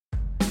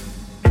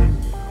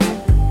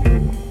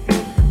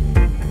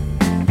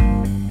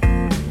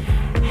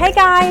Hey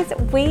guys,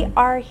 we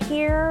are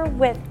here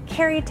with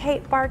Carrie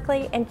Tate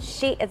Barkley, and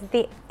she is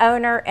the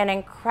owner and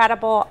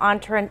incredible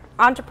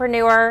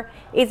entrepreneur,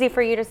 easy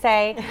for you to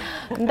say,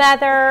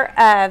 mother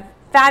of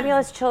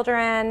fabulous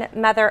children,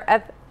 mother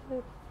of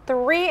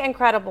 3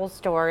 incredible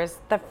stores,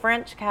 the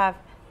French Cuff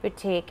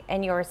Boutique,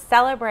 and you're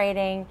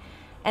celebrating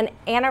an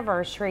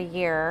anniversary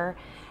year,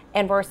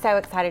 and we're so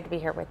excited to be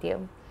here with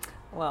you.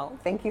 Well,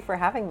 thank you for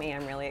having me.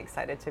 I'm really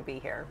excited to be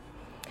here.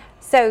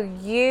 So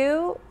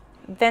you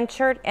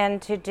ventured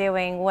into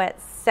doing what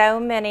so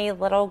many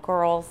little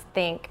girls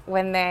think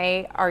when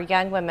they are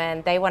young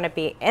women. They want to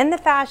be in the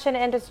fashion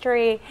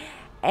industry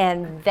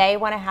and they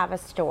want to have a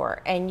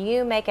store. And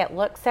you make it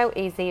look so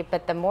easy,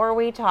 but the more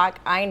we talk,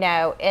 I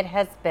know it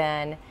has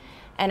been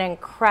an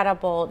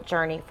incredible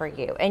journey for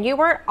you. And you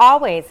weren't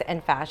always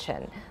in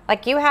fashion.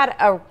 Like, you had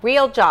a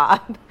real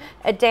job,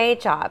 a day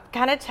job.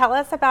 Kind of tell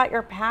us about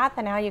your path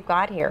and how you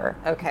got here.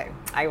 Okay,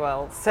 I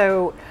will.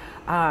 So,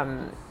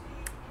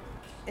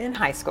 in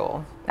high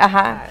school,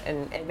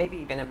 and maybe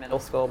even in middle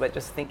school, but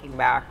just thinking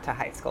back to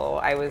high school,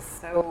 I was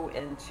so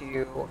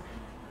into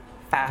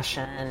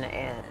fashion,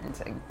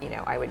 and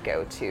I would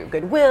go to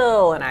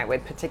Goodwill and I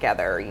would put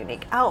together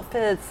unique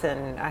outfits,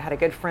 and I had a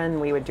good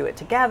friend, we would do it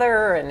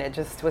together, and it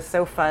just was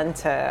so fun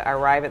to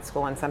arrive at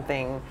school on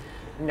something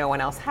no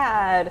one else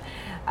had.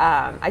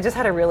 I just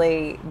had a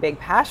really big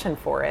passion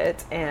for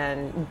it,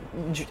 and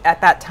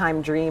at that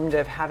time dreamed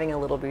of having a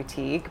little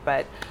boutique.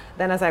 But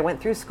then as I went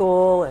through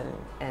school and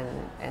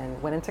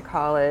went into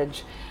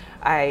college,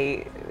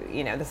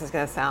 this is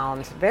going to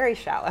sound very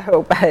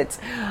shallow, but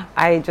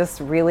I just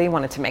really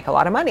wanted to make a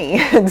lot of money.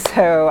 And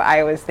so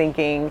I was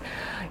thinking,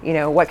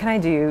 what can I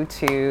do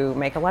to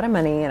make a lot of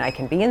money? And I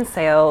can be in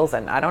sales,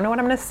 and I don't know what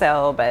I'm going to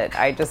sell, but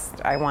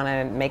I want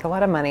to make a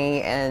lot of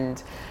money.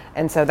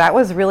 And so that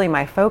was really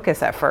my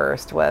focus at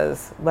first,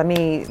 was let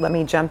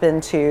me jump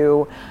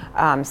into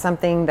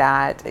something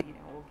that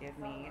will give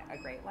me a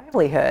great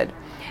livelihood.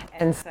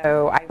 And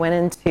so I went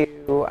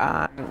into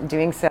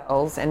doing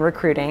sales and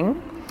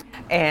recruiting,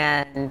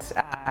 and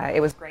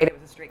it was great. It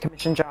was a straight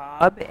commission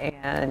job.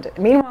 And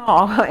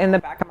meanwhile, in the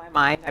back of my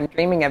mind, I'm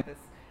dreaming of this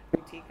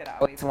boutique that I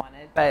always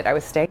wanted, but I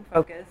was staying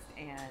focused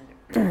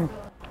and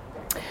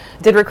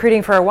did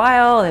recruiting for a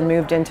while and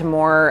moved into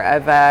more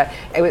of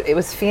it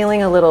was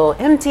feeling a little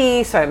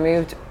empty, so I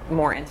moved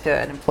more into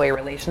an employee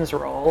relations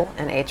role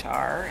in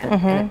HR in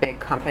a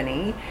big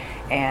company,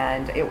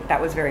 and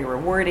that was very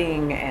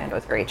rewarding, and it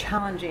was very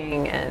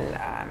challenging and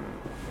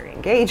very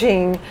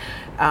engaging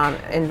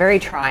and very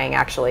trying,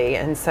 actually.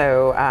 And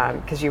so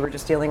because you were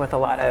just dealing with a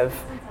lot of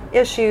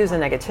issues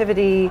and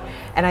negativity,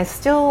 and I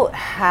still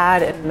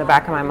had in the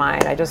back of my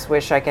mind, I just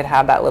wish I could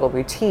have that little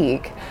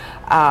boutique.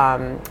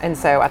 And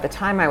so at the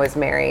time I was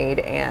married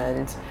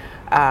and,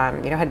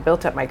 had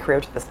built up my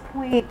career to this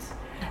point,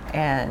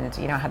 and,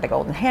 had the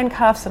golden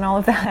handcuffs and all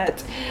of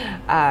that,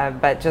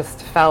 but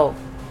just felt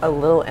a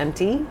little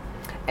empty.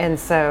 And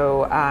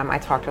so I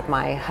talked with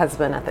my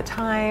husband at the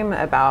time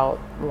about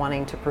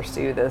wanting to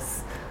pursue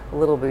this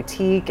little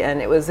boutique.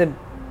 And it was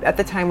at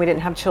the time we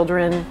didn't have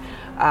children,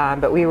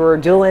 but we were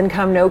dual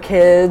income, no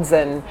kids,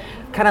 and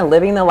kind of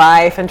living the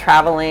life and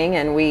traveling,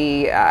 and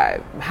we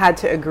had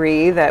to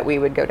agree that we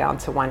would go down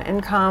to one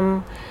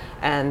income,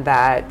 and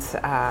that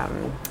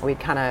we'd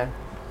kind of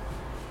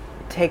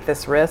take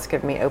this risk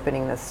of me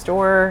opening this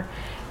store.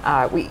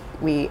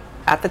 We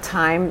at the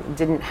time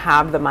didn't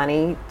have the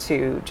money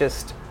to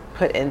just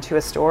put into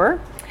a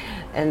store,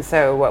 and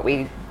so what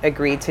we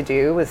agreed to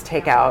do was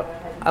take out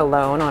a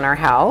loan on our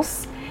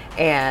house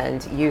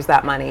and use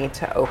that money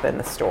to open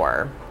the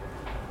store.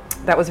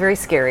 That was very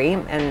scary,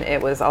 and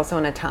it was also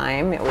in a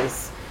time, it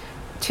was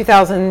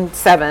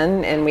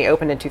 2007, and we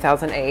opened in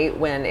 2008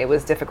 when it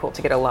was difficult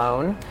to get a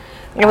loan.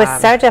 It was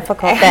so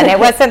difficult then. It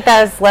wasn't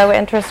those low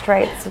interest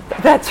rates.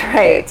 That's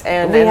right.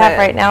 And we have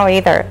right now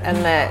either.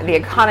 And the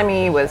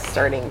economy was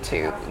starting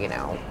to,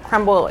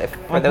 crumble.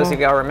 For those of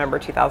you who remember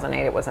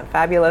 2008, it wasn't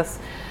fabulous.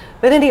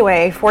 But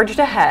anyway, forged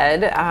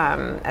ahead,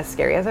 as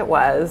scary as it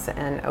was,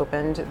 and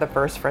opened the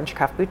first French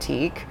Cuff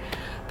Boutique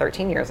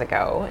 13 years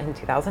ago in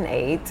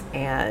 2008,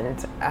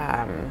 and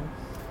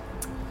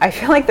I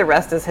feel like the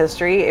rest is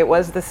history. It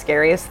was the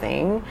scariest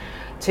thing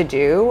to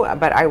do,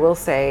 but I will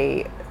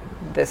say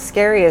the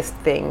scariest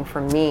thing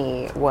for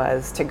me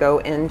was to go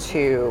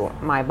into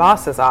my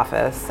boss's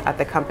office at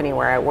the company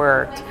where I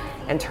worked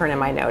and turn in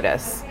my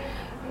notice.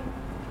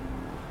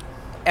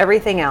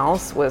 Everything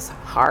else was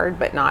hard,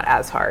 but not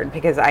as hard,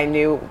 because I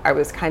knew I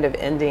was kind of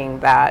ending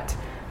that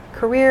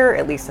career,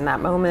 at least in that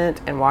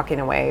moment, and walking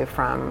away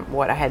from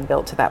what I had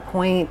built to that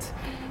point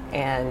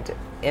and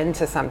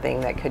into something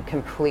that could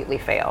completely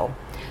fail.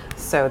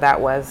 So that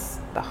was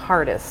the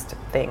hardest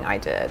thing I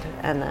did.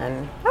 And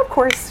then, of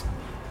course,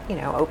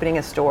 opening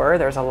a store,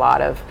 there's a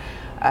lot of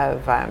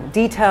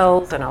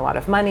details and a lot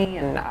of money,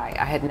 and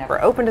I had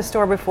never opened a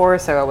store before,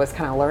 so I was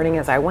kind of learning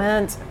as I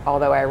went,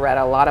 although I read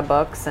a lot of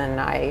books and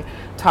I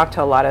talked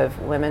to a lot of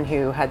women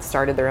who had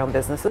started their own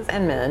businesses,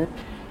 and men,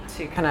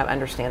 to kind of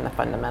understand the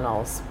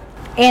fundamentals.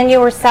 And you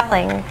were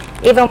selling,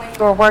 even when you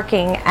were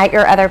working at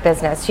your other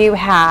business. You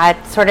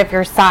had sort of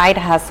your side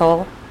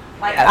hustle,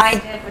 like I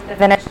did with the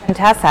Vintage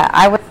Contessa.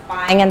 I was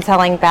buying and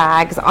selling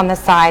bags on the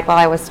side while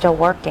I was still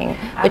working,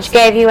 which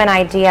gave you an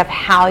idea of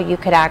how you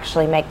could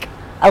actually make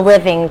a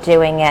living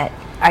doing it.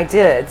 I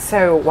did.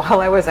 So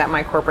while I was at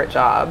my corporate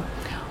job,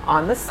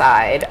 on the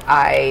side,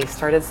 I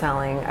started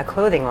selling a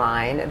clothing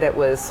line that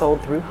was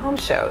sold through home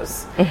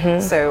shows.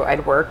 So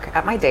I'd work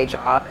at my day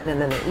job, and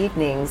then in the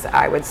evenings,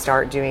 I would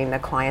start doing the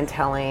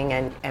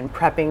clienteling and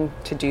prepping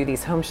to do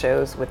these home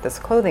shows with this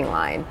clothing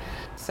line.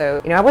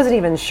 So, I wasn't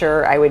even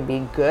sure I would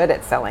be good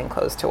at selling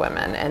clothes to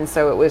women. And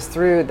so it was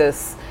through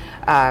this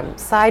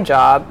side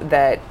job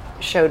that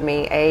showed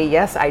me, A,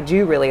 yes, I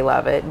do really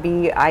love it.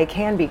 B, I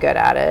can be good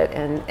at it.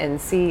 And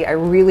C, I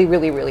really,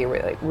 really, really,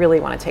 really, really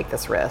want to take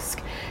this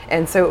risk.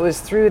 And so it was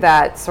through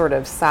that sort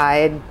of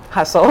side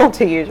hustle,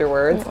 to use your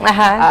words,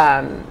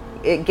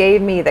 it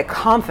gave me the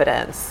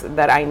confidence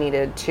that I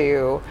needed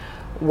to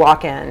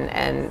walk in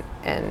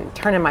and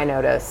turn in my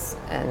notice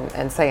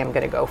and say I'm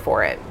going to go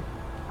for it.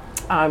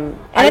 And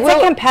it's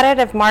a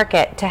competitive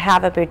market to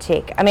have a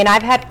boutique. I mean,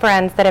 I've had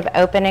friends that have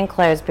opened and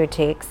closed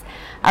boutiques.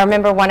 I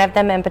remember one of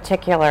them in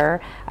particular.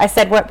 I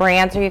said, what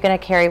brands are you going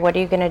to carry? What are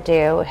you going to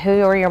do?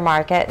 Who are your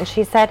market? And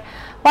she said,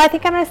 well, I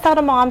think I'm going to sell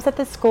to moms at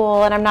the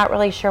school, and I'm not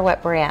really sure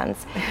what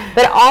brands.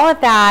 But all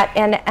of that,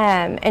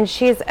 and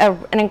she's an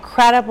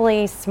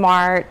incredibly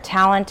smart,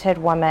 talented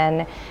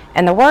woman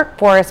in the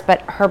workforce,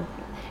 but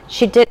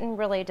she didn't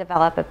really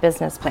develop a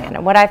business plan.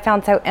 And what I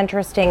found so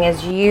interesting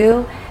is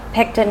you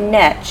picked a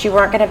niche. You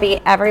weren't going to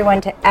be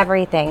everyone to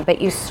everything, but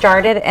you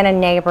started in a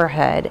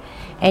neighborhood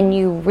and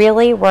you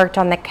really worked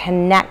on the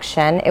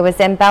connection. It was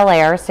in Bel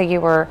Air, so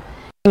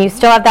you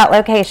still have that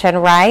location,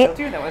 right? I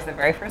do. That was the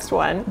very first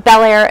one.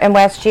 Bel Air and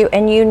Westview,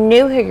 and you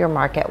knew who your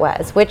market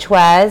was, which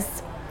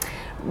was?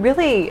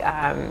 Really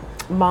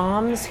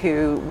moms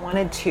who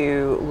wanted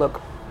to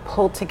look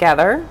pulled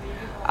together.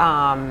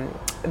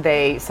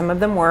 Some of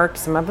them worked,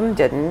 some of them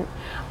didn't.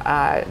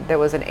 There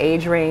was an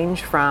age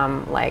range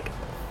from like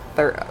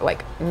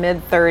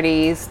mid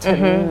 30s to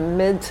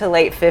mid to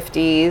late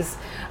 50s,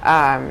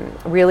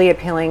 really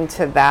appealing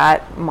to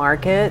that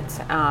market.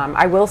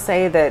 I will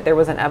say that there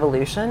was an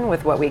evolution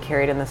with what we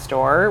carried in the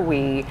store.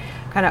 We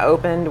kind of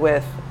opened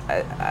with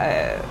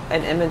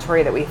an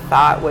inventory that we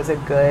thought was a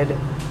good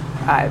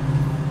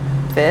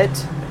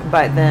fit.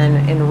 But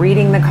then in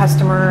reading the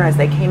customer as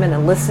they came in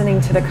and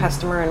listening to the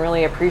customer and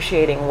really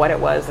appreciating what it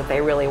was that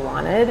they really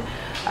wanted,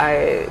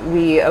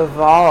 we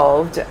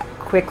evolved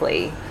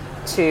quickly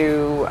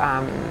to,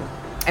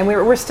 and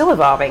we're still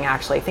evolving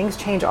actually. Things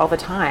change all the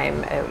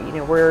time.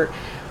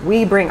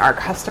 We bring our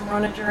customer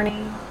on a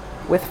journey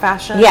with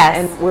fashion,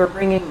 and we're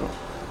bringing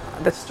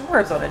the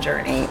stores on a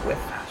journey with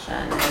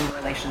fashion and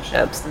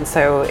relationships. And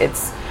so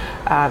it's,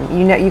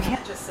 you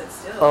can't just sit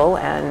still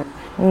and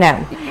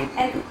no.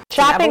 And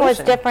shopping was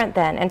different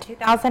then. In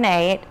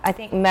 2008, I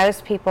think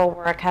most people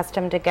were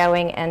accustomed to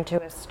going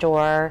into a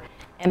store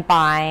and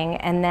buying,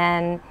 and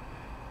then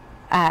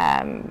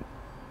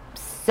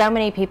so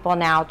many people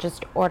now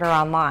just order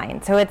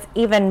online. So it's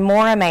even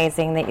more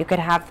amazing that you could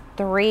have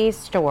 3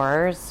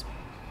 stores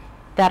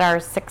that are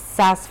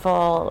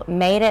successful,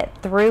 made it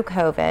through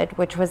COVID,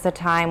 which was a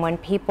time when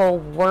people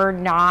were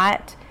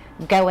not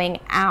going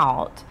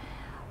out.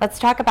 Let's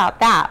talk about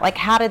that. Like,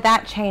 how did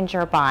that change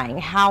your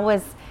buying?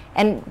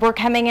 And we're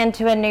coming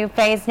into a new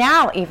phase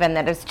now even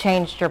that has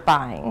changed your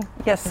buying.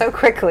 Yes, so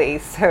quickly.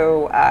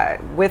 So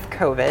with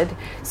COVID,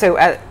 so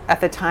at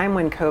the time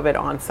when COVID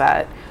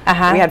onset, we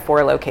had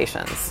 4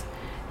 locations.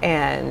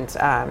 And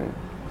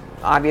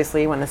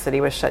obviously when the city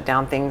was shut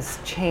down, things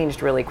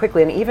changed really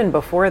quickly. And even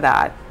before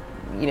that,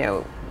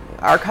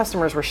 our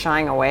customers were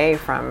shying away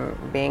from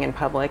being in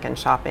public and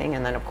shopping.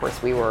 And then of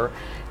course we were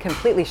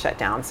completely shut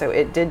down. So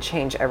it did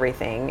change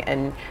everything.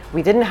 And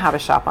we didn't have a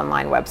shop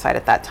online website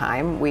at that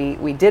time.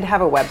 We did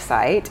have a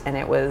website, and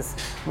it was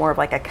more of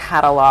like a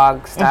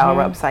catalog style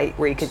website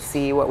where you could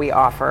see what we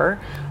offer,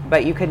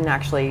 but you couldn't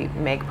actually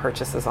make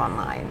purchases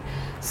online.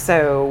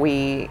 So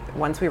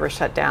once we were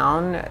shut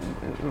down,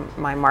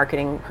 my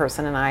marketing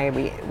person and I,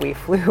 we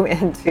flew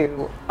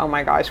into, oh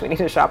my gosh, we need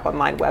a shop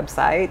online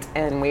website.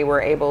 And we were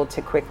able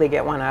to quickly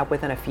get one up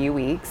within a few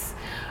weeks.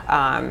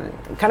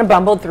 Kind of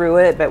bumbled through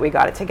it, but we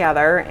got it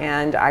together.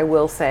 And I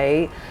will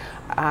say,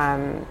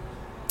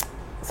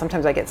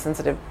 sometimes I get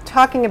sensitive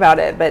talking about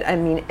it, but I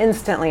mean,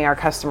 instantly our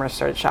customers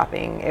started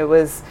shopping. It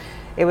was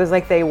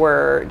like they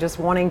were just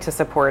wanting to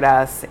support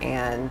us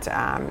and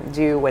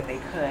do what they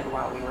could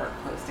while we were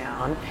closed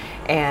down.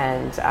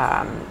 And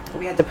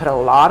we had to put a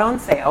lot on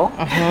sale.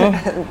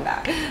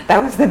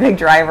 That was the big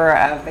driver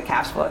of the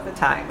cash flow at the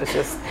time, was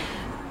just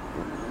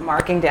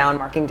marking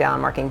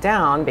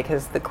down,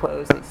 because the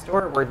clothes in the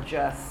store were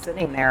just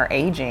sitting there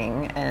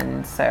aging.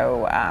 And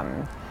so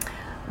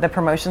the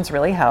promotions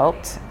really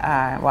helped.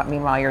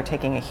 Meanwhile, you're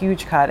taking a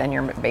huge cut and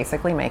you're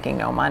basically making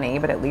no money,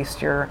 but at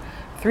least you're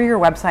through your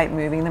website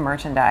moving the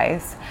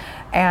merchandise.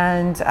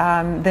 And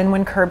then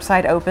when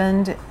curbside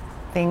opened,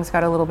 things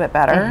got a little bit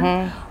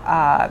better.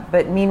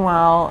 But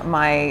meanwhile,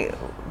 my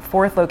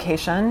fourth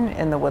location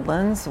in the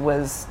Woodlands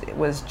was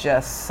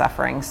just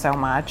suffering so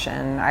much,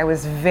 and I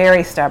was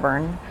very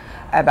stubborn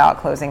about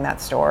closing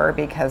that store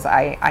because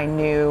I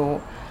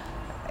knew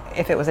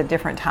if it was a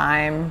different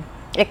time,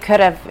 it could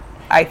have.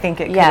 I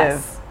think it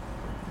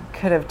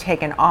could have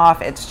taken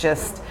off. It's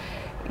just,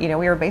 we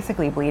were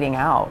basically bleeding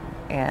out,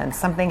 and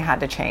something had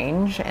to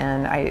change.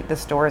 And the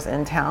stores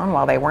in town,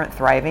 while they weren't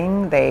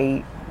thriving,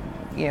 they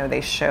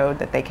showed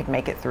that they could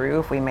make it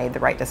through if we made the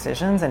right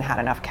decisions and had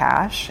enough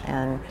cash.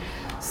 And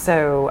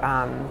so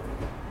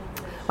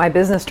my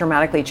business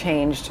dramatically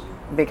changed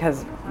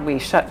because we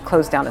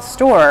closed down the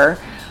store.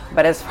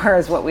 But as far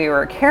as what we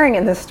were carrying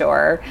in the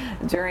store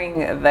during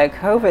the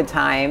COVID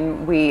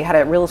time, we had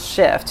a real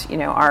shift.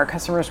 Our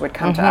customers would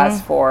come to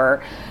us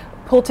for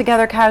pulled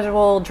together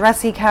casual,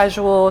 dressy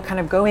casual, kind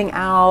of going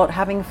out,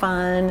 having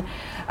fun,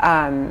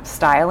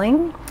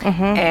 styling.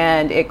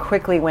 And it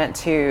quickly went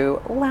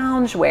to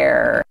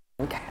loungewear,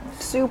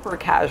 super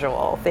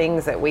casual,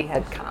 things that we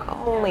had kind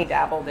of only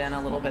dabbled in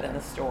a little bit in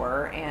the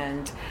store.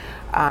 And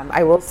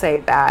I will say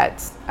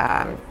that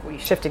we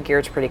shifted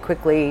gears pretty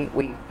quickly.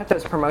 We put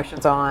those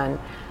promotions on,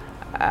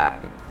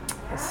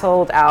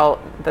 sold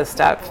out the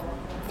stuff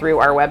through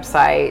our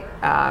website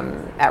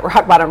at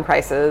rock bottom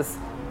prices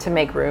to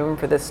make room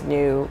for this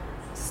new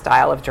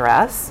style of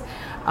dress.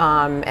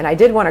 And I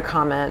did want to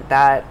comment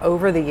that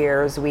over the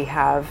years we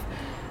have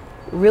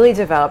really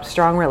developed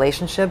strong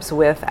relationships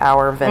with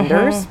our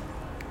vendors.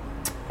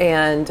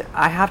 And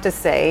I have to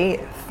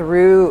say,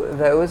 through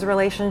those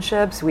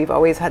relationships, we've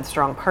always had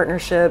strong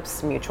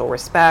partnerships, mutual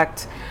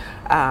respect.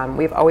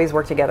 We've always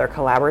worked together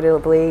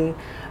collaboratively.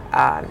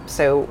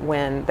 So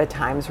when the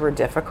times were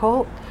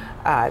difficult,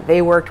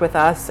 they worked with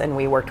us and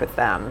we worked with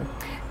them.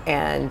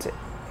 And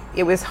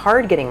it was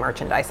hard getting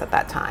merchandise at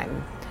that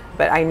time.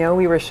 But I know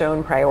we were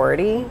shown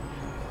priority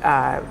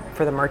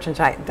for the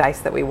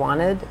merchandise that we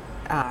wanted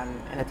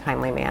in a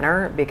timely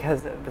manner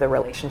because of the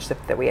relationship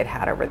that we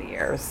had over the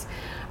years.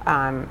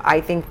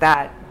 I think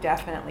that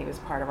definitely was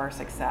part of our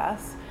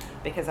success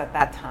because at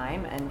that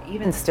time, and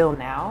even still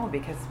now,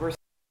 because we're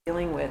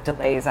dealing with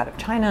delays out of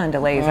China and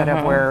delays out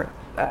of where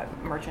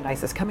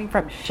merchandise is coming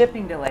from,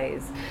 shipping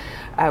delays,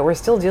 we're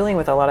still dealing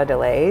with a lot of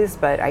delays.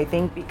 But I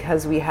think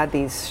because we had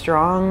these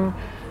strong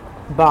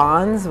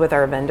bonds with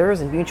our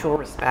vendors and mutual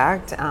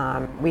respect,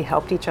 we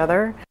helped each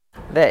other.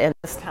 That in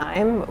this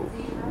time,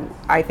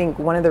 I think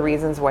one of the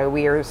reasons why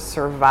we are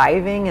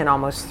surviving and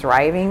almost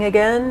thriving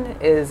again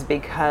is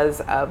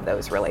because of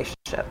those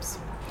relationships.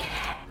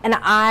 And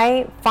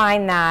I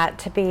find that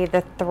to be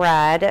the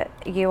thread.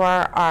 You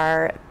are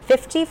our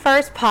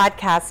 51st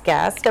podcast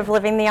guest of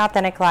Living the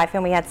Authentic Life,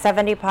 and we had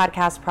 70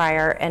 podcasts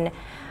prior. And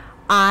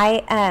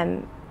I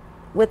am,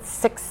 with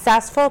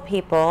successful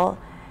people,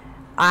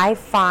 I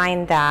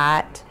find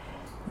that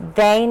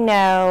they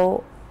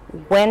know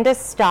when to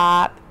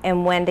stop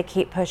and when to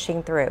keep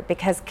pushing through,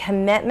 because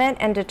commitment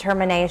and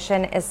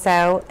determination is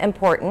so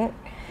important.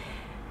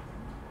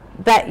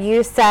 But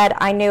you said,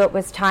 I knew it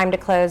was time to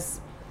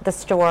close the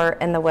store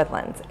in the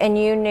Woodlands, and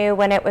you knew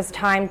when it was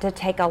time to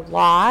take a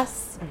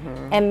loss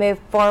and move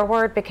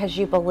forward because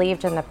you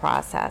believed in the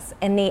process.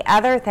 And the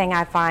other thing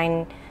I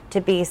find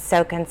to be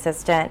so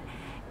consistent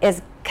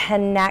is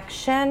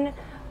connection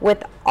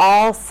with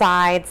all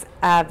sides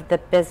of the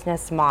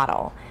business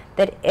model.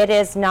 That it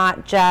is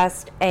not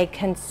just a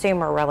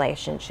consumer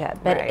relationship,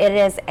 but it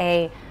is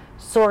a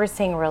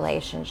sourcing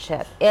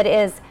relationship. It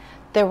is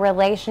the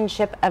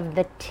relationship of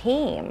the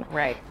team.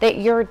 That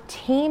your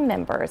team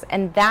members,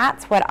 and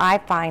that's what I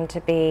find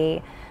to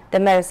be the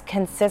most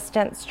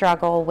consistent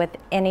struggle with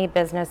any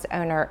business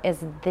owner, is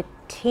the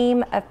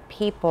team of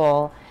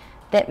people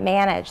that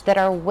manage, that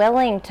are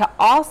willing to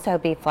also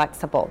be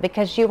flexible,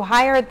 because you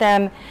hired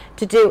them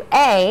to do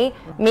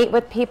meet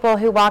with people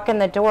who walk in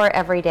the door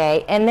every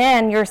day, and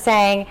then you're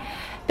saying,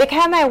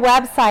 become a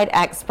website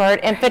expert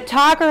in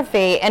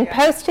photography and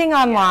posting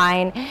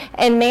online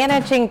and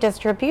managing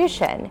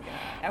distribution.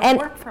 And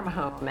work from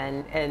home,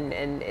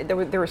 and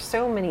there were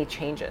so many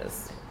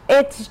changes.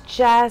 It's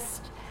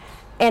just,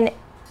 and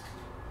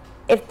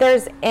if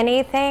there's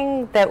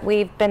anything that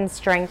we've been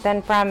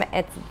strengthened from,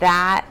 it's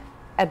that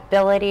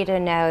ability to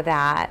know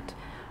that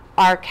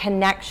our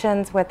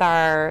connections with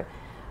our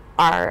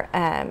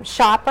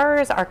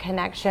shoppers, our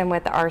connection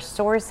with our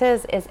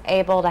sources is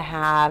able to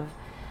have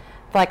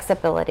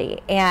flexibility.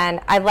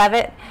 And I love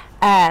it.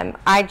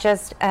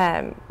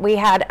 We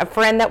had a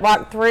friend that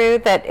walked through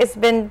that has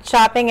been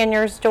shopping in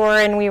your store,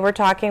 and we were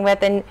talking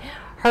with, and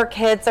her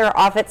kids are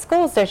off at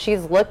school, so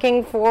she's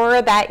looking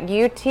for that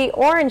UT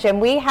orange.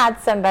 And we had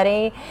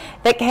somebody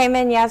that came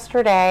in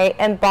yesterday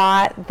and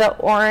bought the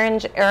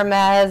orange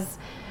Hermes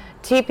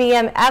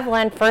TPM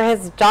Evelyn for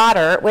his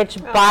daughter,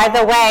 which, by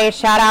the way,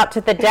 shout out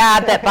to the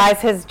dad that buys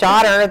his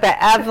daughter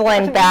the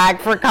Evelyn bag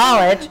for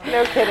college.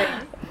 No kidding.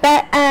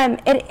 But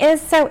it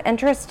is so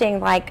interesting,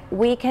 like,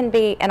 we can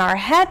be in our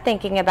head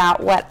thinking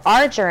about what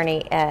our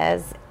journey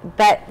is,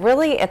 but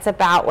really it's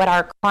about what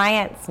our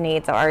clients'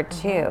 needs are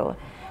too,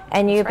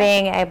 and you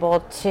being able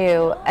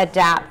to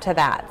adapt to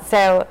that.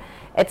 So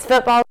it's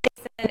football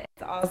season,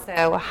 it's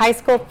also high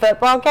school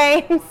football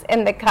games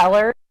and the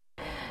colors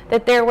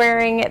that they're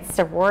wearing. It's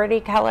sorority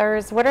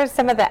colors. What are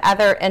some of the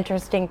other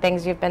interesting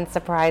things you've been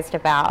surprised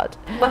about?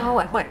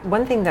 Well,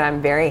 one thing that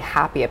I'm very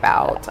happy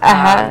about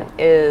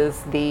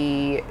is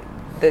the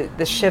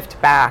shift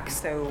back.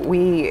 So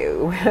we,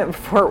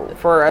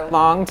 for a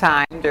long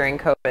time during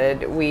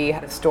COVID, we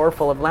had a store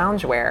full of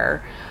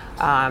loungewear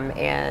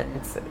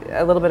and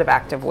a little bit of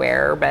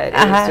activewear, but it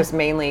was just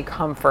mainly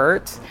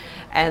comfort.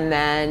 And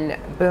then,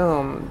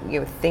 boom,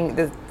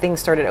 things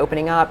started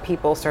opening up.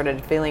 People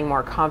started feeling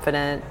more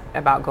confident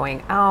about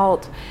going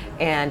out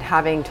and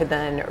having to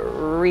then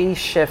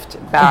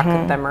reshift back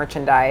the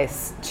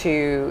merchandise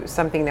to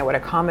something that would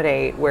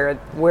accommodate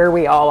where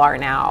we all are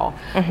now,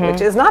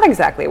 which is not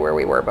exactly where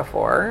we were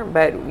before,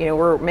 but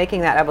we're making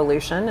that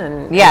evolution,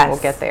 and we'll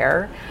get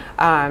there.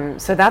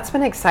 So that's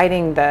been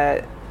exciting.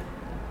 The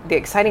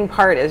exciting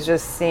part is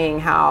just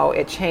seeing how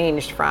it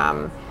changed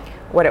from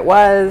what it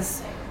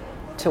was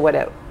to what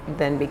it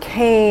then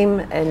became,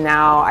 and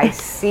now I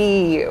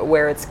see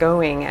where it's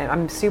going, and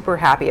I'm super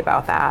happy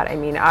about that. I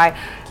mean, don't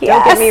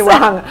get me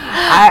wrong,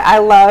 I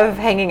love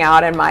hanging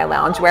out in my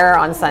loungewear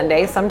on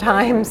Sunday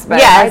sometimes,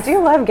 but I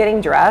do love getting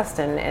dressed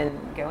and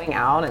going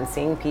out and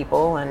seeing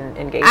people and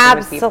engaging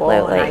with people.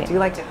 And I do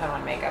like to put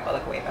on makeup. I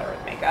look way better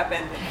with makeup,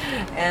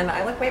 and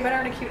I look way better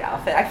in a cute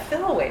outfit. I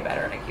feel way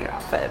better in a cute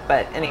outfit,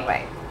 but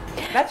anyway.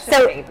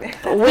 So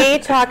we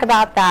talk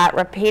about that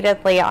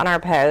repeatedly on our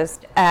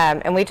post,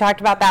 and we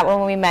talked about that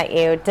when we met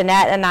you.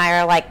 Danette and I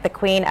are like the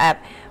queen of,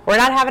 we're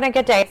not having a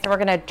good day, so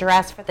we're going to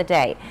dress for the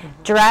day.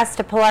 Dress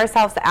to pull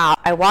ourselves out.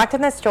 I walked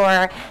in the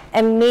store,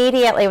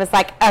 immediately was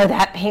like, oh,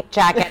 that pink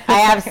jacket.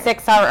 I have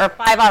 6 or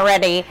 5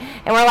 already.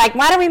 And we're like,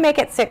 why don't we make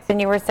it 6? And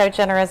you were so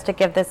generous to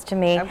give this to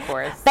me. Of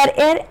course. But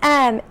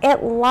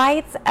it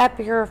lights up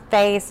your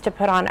face to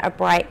put on a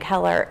bright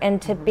color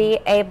and to be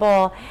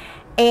able,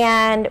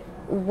 and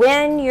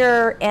when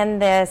you're in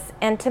this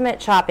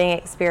intimate shopping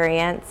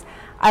experience,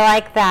 I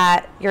like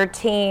that your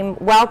team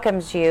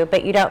welcomes you,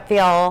 but you don't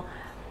feel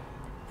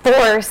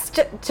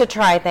forced to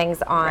try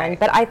things on. Right.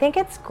 But I think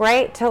it's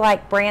great to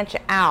like branch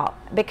out,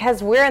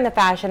 because we're in the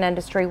fashion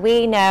industry.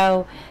 We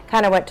know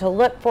kind of what to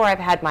look for. I've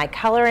had my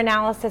color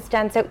analysis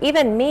done. So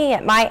even me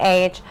at my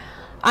age,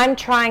 I'm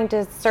trying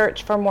to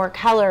search for more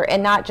color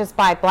and not just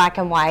buy black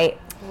and white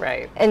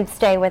and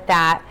stay with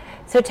that.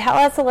 So tell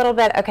us a little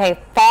bit, okay,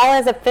 fall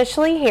is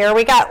officially here.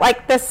 We got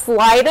like the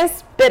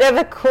slightest bit of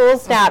a cool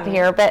snap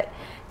here, but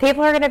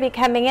people are going to be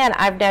coming in.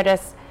 I've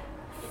noticed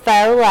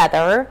faux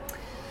leather.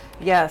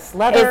 Yes,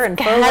 leather and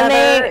faux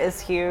leather is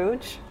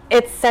huge.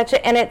 It's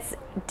and it's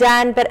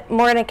done, but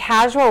more in a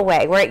casual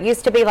way, where it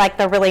used to be like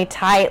the really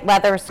tight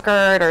leather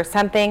skirt or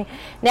something.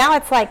 Now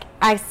it's like,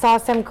 I saw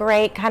some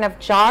great kind of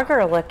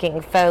jogger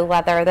looking faux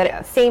leather that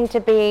it seemed to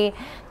be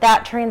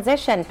that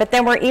transition. But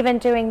then we're even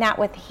doing that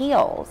with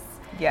heels.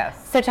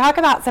 Yes. So talk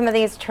about some of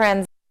these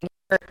trends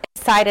you're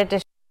excited to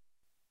share.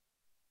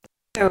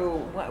 So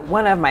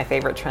one of my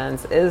favorite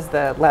trends is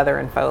the leather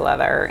and faux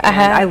leather.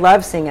 And I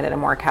love seeing it in a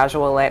more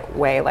casual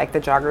way, like the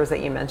joggers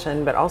that you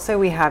mentioned. But also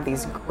we have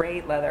these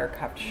great leather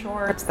cuffed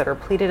shorts that are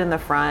pleated in the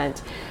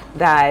front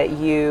that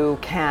you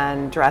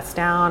can dress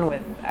down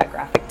with a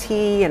graphic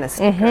tee and a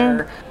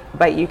sneaker.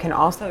 But you can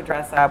also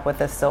dress up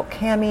with a silk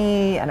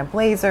cami and a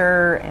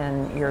blazer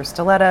and your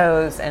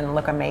stilettos and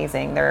look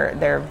amazing.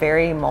 They're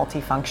very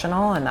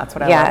multifunctional, and that's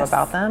what I love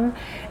about them.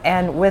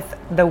 And with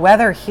the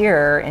weather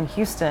here in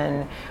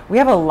Houston, we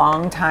have a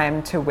long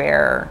time to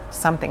wear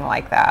something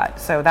like that.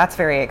 So that's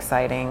very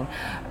exciting.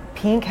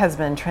 Pink has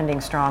been trending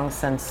strong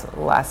since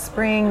last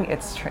spring.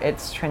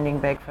 It's trending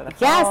big for the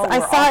fall. Yes, I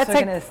saw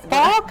it's a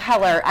fall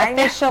color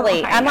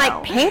officially. I'm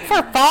like, pink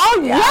for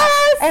fall?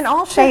 Yes! And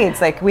all shades.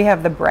 Like we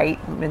have the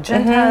bright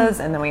magentas,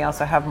 and then we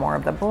also have more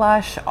of the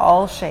blush.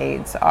 All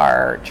shades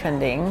are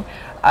trending,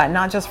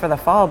 not just for the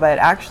fall, but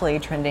actually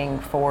trending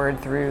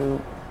forward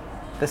through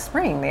the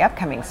spring, the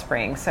upcoming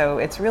spring. So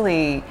it's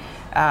really,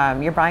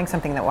 you're buying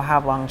something that will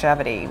have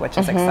longevity, which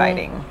is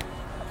exciting.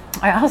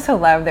 I also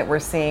love that we're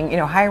seeing,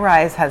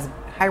 high-rise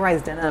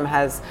denim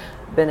has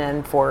been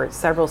in for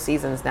several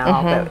seasons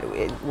now,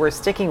 but we're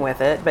sticking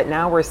with it. But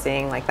now we're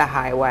seeing like the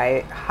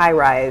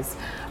high-rise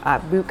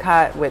boot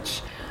cut,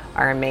 which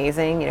are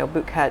amazing.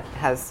 Boot cut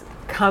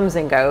comes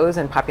and goes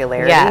in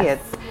popularity.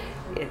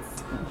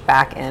 It's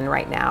back in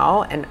right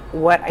now. And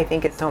what I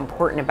think is so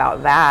important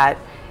about that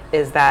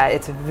is that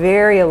it's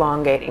very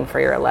elongating for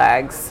your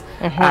legs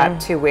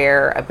to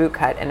wear a boot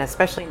cut, and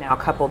especially now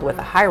coupled with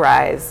a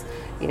high-rise.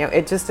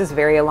 It just is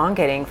very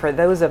elongating for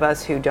those of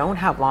us who don't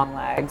have long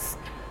legs.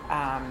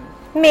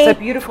 It's a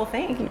beautiful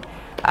thing.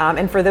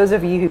 And for those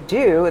of you who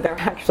do, they're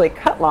actually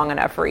cut long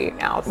enough for you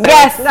now. So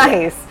it's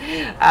nice.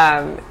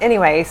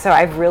 Anyway, so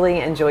I've really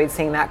enjoyed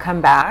seeing that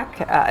come back,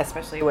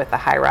 especially with the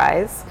high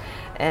rise.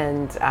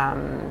 And,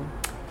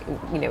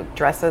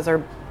 dresses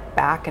are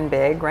back and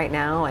big right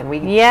now, and we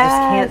just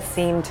can't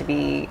seem to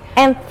be.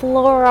 And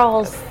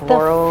florals, the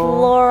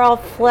floral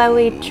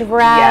flowy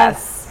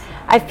dress.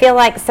 I feel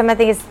like some of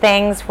these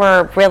things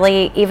were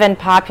really even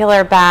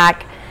popular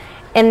back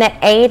in the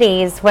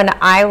 80s when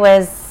I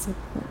was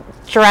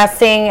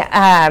dressing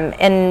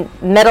in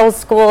middle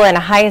school and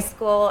high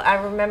school. I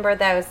remember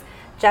those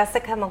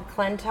Jessica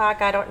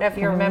McClintock. I don't know if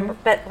you remember,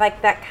 but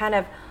like that kind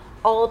of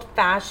old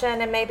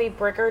fashioned, and maybe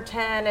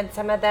Bridgerton and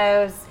some of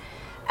those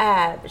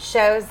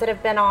shows that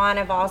have been on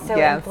have also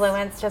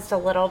influenced just a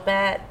little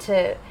bit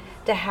to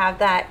have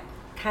that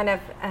kind of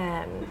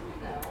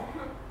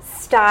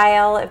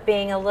style of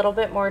being a little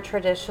bit more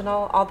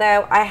traditional.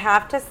 Although I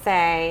have to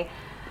say,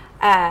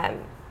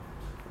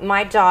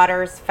 my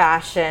daughter's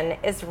fashion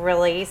is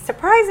really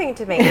surprising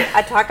to me.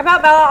 I talk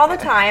about Bella all the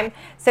time.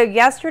 So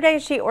yesterday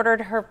she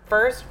ordered her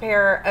first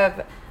pair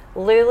of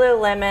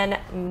Lululemon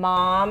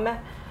mom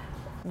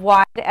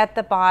wide at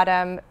the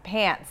bottom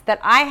pants that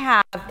I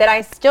have, that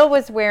I still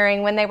was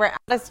wearing when they were out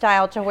of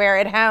style to wear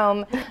at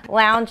home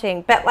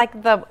lounging. But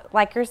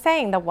like you're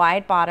saying, the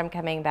wide bottom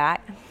coming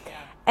back.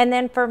 And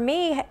then for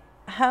me,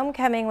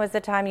 homecoming was the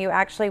time you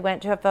actually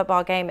went to a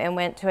football game and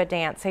went to a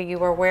dance. So you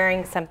were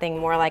wearing something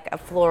more like a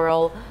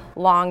floral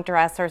long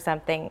dress or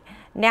something.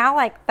 Now,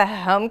 like the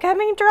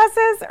homecoming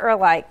dresses are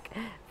like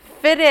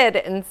fitted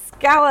and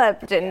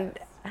scalloped. And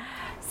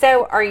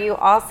so are you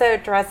also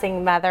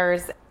dressing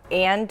mothers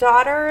and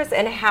daughters?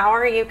 And how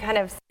are you kind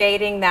of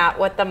stating that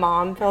what the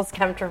mom feels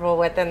comfortable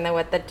with and then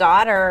what the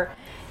daughter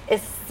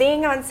is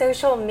seeing on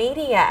social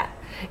media?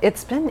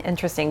 It's been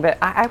interesting, but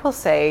I will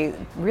say,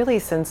 really,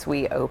 since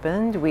we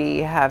opened, we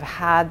have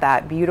had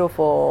that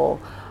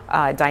beautiful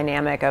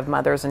dynamic of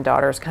mothers and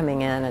daughters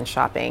coming in and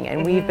shopping,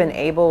 and we've been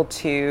able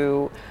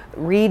to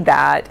read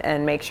that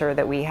and make sure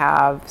that we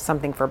have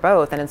something for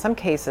both. And in some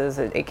cases,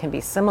 it can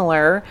be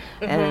similar,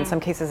 and in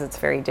some cases, it's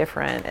very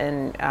different.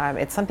 And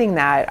it's something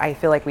that I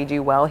feel like we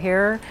do well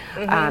here,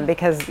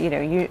 because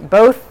you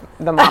both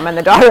the mom and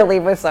the daughter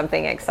leave with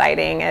something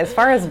exciting. As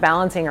far as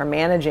balancing or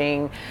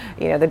managing,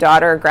 the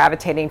daughter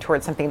gravitating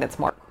towards something that's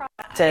more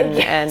cropped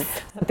and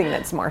something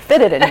that's more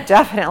fitted and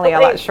definitely a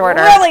lot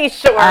shorter. Really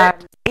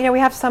short. We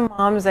have some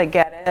moms that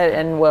get it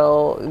and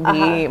will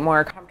be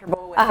more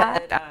comfortable with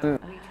it.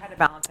 We try to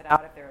balance it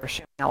out. If they're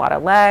showing a lot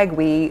of leg,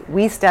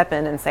 we step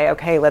in and say,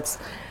 okay, let's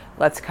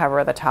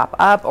cover the top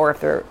up. Or if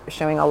they're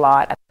showing a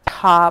lot at the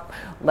top,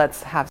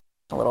 let's have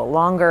a little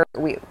longer.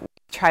 We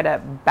try to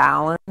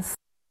balance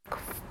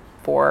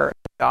for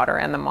the daughter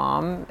and the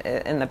mom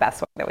in the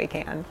best way that we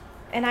can.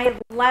 And I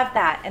love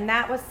that. And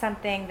that was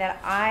something that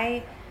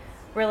I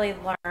really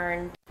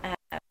learned and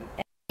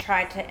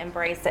tried to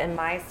embrace in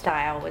my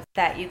style, was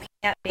that you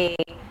can't be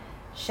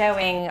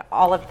showing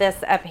all of this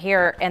up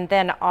here and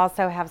then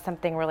also have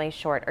something really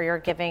short, or you're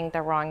giving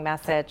the wrong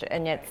message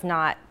and it's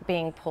not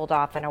being pulled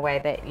off in a way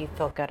that you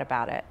feel good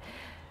about it.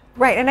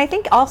 Right. And I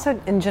think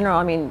also in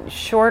general,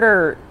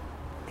 shorter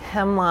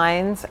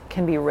hemlines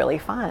can be really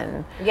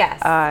fun.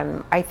 Yes.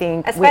 I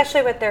think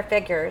especially with their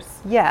figures.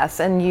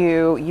 Yes, and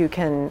you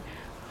can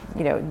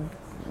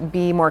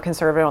be more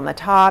conservative on the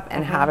top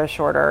and have a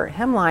shorter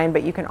hemline,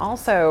 but you can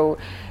also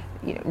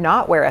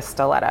not wear a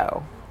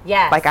stiletto.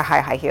 Yes. Like a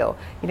high heel.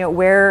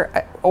 Wear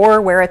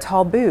a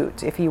tall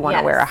boot if you want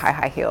to wear a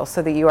high heel,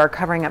 so that you are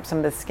covering up some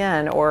of the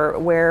skin, or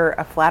wear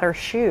a flatter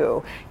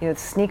shoe.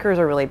 Sneakers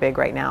are really big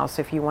right now, so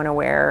if you want to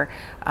wear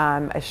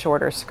a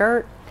shorter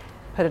skirt,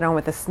 put it on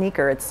with a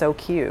sneaker. It's so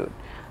cute.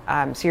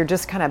 So you're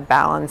just kind of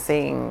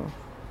balancing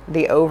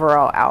the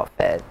overall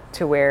outfit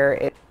to where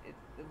it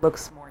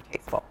looks more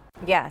tasteful.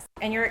 Yes,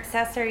 and your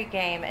accessory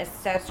game is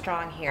so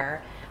strong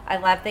here. I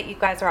love that you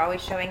guys are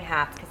always showing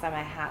hats, because I'm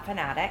a hat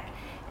fanatic,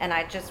 and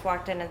I just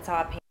walked in and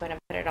saw a pink one and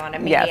put it on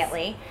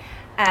immediately.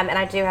 Yes. And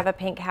I do have a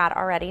pink hat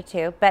already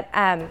too. But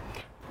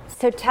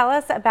so tell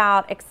us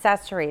about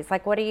accessories.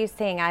 Like, what are you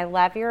seeing? I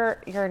love your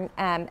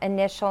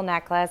initial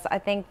necklace. I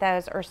think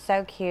those are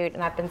so cute,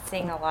 and I've been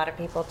seeing a lot of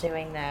people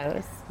doing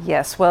those.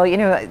 Yes, well,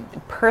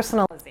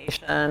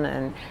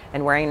 personalization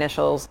and wearing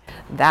initials,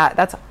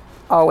 that's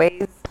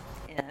always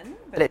in,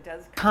 but it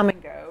does come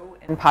and go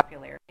in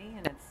popularity,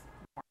 and it's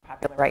more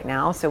popular right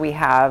now. So we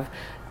have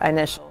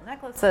initial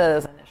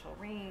necklaces, initial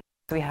rings,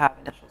 we have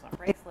initials on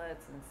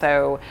bracelets, and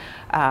so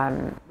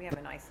we have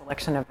a nice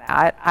selection of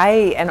that.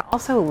 And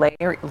also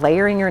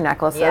layering your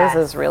necklaces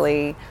is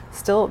really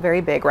still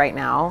very big right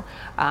now.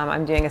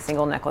 I'm doing a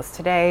single necklace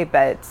today,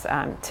 but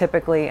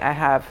typically I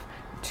have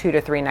 2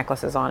 to 3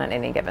 necklaces on at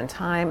any given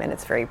time, and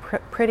it's very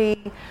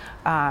pretty.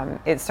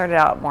 It started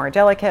out more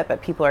delicate,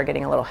 but people are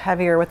getting a little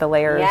heavier with the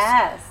layers.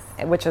 Yes.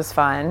 Which is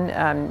fun.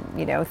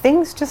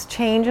 Things just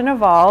change and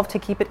evolve to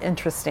keep it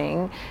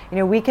interesting.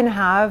 We can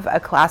have a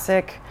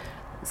classic,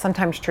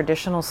 sometimes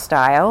traditional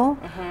style,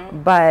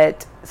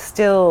 but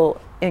still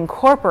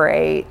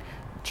incorporate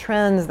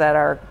trends that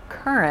are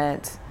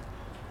current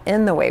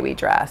in the way we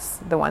dress,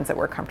 the ones that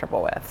we're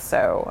comfortable with.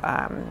 So,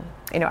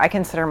 I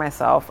consider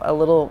myself a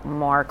little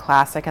more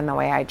classic in the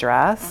way I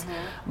dress,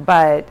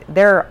 but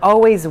there are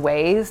always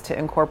ways to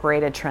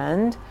incorporate a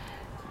trend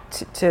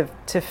to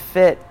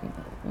fit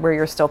where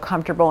you're still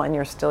comfortable and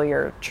you're still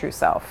your true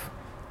self.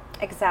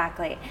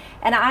 Exactly.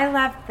 And I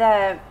love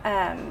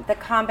the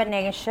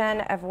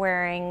combination of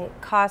wearing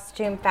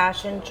costume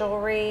fashion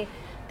jewelry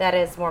that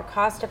is more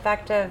cost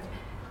effective,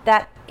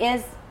 that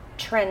is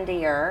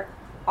trendier,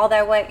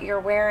 Although what you're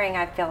wearing,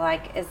 I feel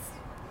like, is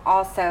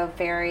also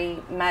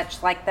very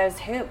much like those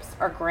hoops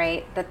are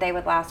great, that they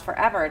would last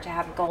forever. To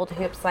have gold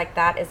hoops like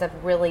that is a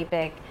really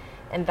big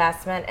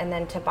investment, and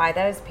then to buy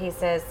those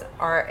pieces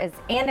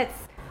and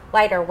it's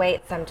lighter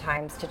weight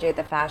sometimes to do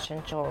the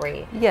fashion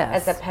jewelry,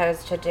 yes, as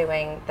opposed to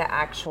doing the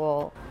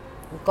actual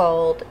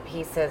gold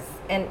pieces.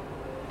 And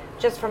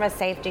just from a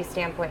safety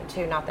standpoint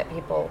too, not that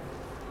people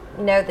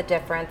know the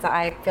difference,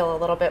 I feel a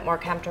little bit more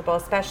comfortable,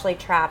 especially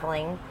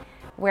traveling,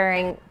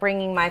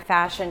 bringing my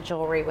fashion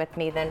jewelry with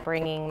me than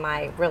bringing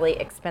my really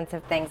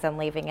expensive things and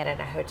leaving it in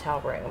a hotel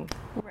room.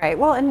 Right.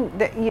 Well,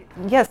 and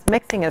yes,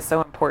 mixing is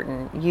so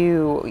important.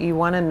 You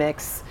want to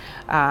mix.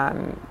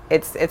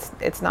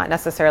 It's not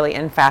necessarily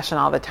in fashion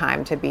all the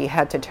time to be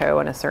head to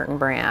toe in a certain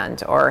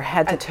brand or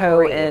head to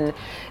toe in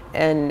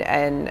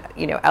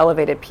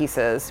elevated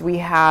pieces. We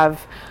have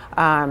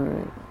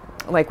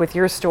like with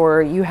your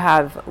store, you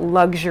have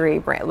luxury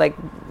brand like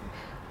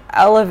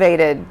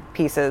elevated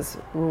pieces,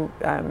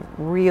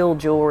 real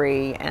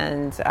jewelry,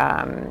 and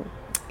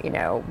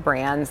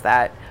brands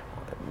that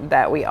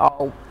we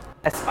all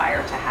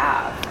aspire to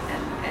have,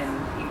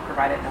 and you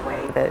provide it in a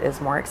way that is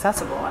more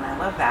accessible, and I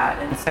love that.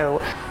 And so,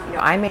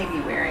 I may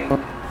be wearing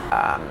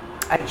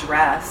a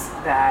dress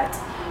that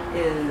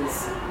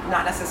is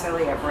not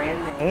necessarily a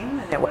brand name,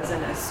 and it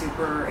wasn't a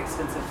super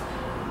expensive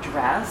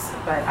dress,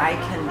 but I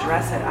can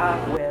dress it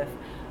up with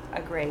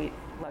a great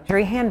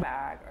luxury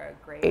handbag or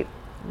a great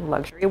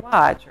luxury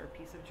watch or a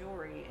piece of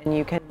jewelry, and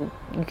you can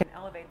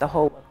elevate the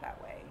whole look that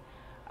way.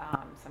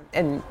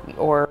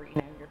 Or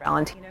your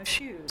Valentino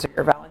shoes or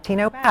your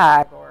Valentino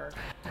bag, or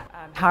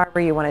however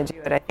you want to do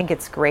it. I think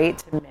it's great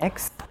to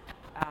mix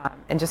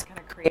and just kind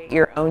of create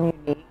your own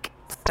unique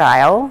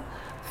style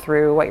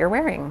through what you're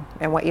wearing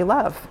and what you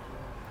love.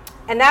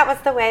 And that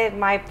was the way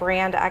my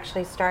brand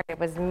actually started,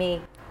 was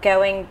me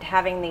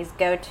having these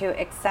go-to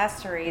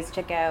accessories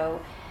to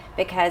go,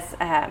 because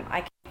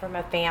I came from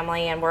a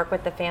family and work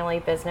with the family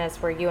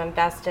business where you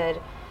invested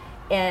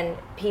in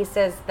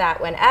pieces that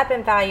went up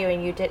in value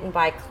and you didn't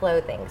buy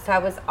clothing. So I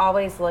was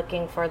always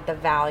looking for the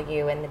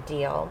value in the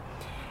deal.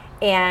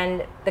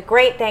 And the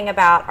great thing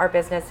about our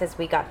business is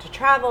we got to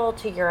travel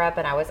to Europe,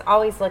 and I was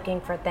always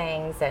looking for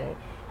things, and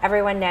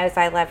everyone knows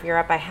I love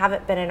Europe. I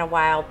haven't been in a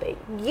while, but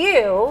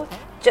you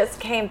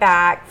just came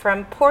back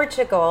from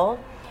Portugal.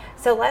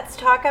 So let's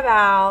talk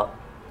about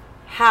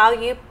how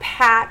you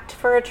packed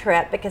for a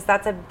trip, because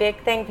that's a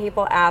big thing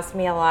people ask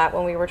me a lot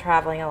when we were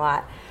traveling a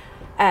lot.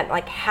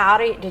 Like,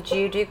 did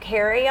you do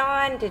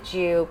carry-on? Did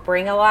you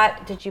bring a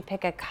lot? Did you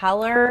pick a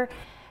color?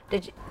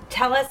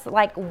 Tell us,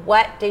 like,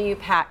 what do you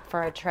pack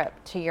for a trip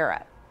to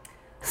Europe?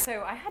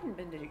 So I hadn't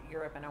been to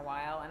Europe in a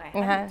while, and I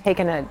hadn't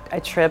taken a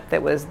trip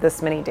that was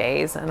this many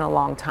days in a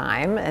long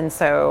time. And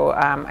so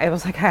it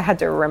was like I had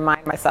to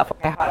remind myself,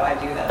 okay, how do I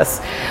do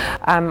this?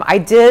 I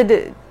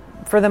did,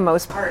 for the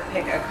most part,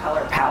 pick a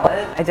color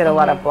palette. I did a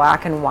lot of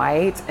black and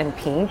white and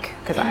pink,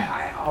 because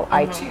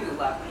I too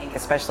love pink,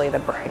 especially the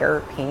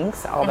brighter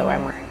pinks, although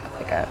I'm wearing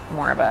like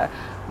more of a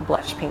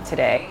blush pink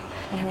today.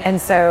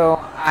 And so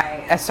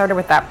I started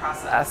with that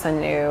process and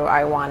knew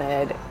I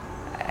wanted,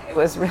 it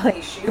was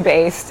really shoe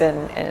based,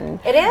 and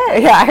it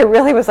is. Yeah, I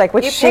really was like,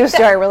 which shoes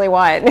do I really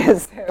want?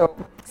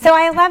 So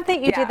I love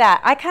that you do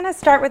that. I kind of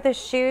start with the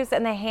shoes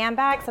and the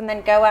handbags and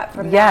then go up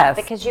from that,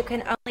 because you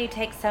can only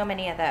take so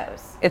many of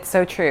those. It's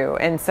so true.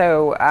 And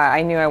so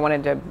I knew I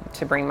wanted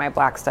to bring my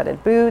black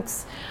studded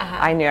boots.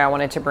 I knew I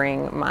wanted to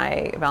bring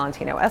my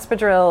Valentino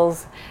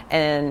espadrilles,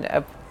 and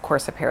of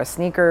course a pair of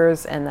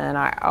sneakers, and then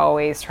I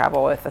always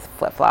travel with a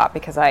flip-flop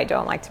because I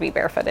don't like to be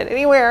barefooted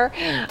anywhere.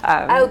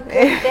 Good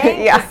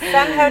thing.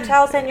 Some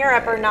hotels in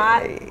Europe are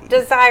not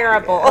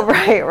desirable.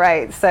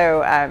 Right.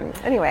 So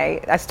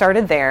anyway, I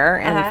started there,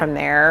 and from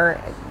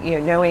there,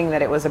 knowing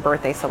that it was a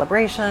birthday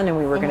celebration and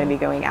we were going to be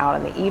going out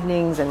in the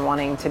evenings and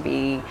wanting to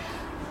be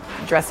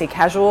dressy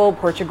casual.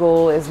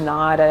 Portugal is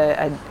not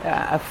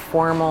a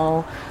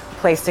formal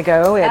place to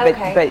go,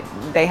 but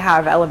they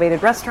have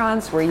elevated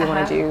restaurants where you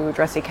want to do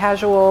dressy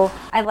casual.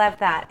 I love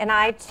that. And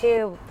I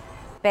too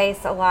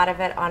base a lot of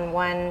it on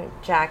one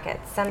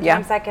jacket.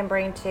 Sometimes I can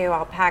bring two.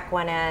 I'll pack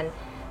one in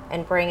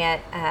and bring it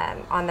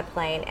on the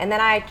plane, and then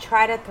I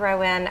try to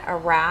throw in a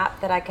wrap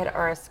that I could,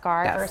 or a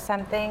scarf or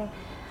something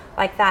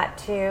like that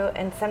too.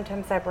 And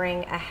sometimes I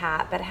bring a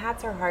hat, but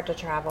hats are hard to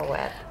travel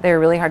with. They're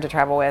really hard to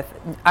travel with.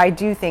 I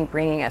do think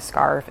bringing a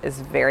scarf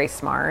is very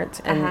smart,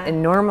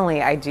 and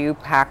normally I do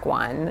pack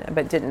one,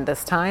 but didn't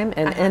this time,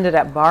 and ended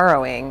up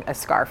borrowing a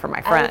scarf from my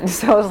friend.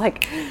 So I was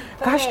like,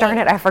 gosh darn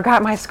it, I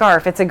forgot my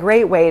scarf. It's a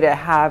great way to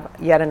have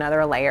yet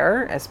another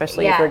layer,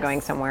 especially if you're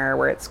going somewhere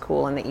where it's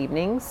cool in the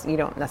evenings. You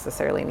don't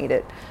necessarily need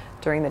it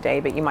during the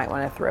day, but you might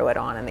want to throw it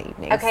on in the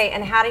evenings. Okay,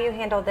 and how do you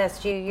handle this?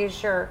 Do you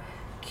use your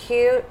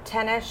cute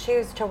tennis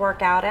shoes to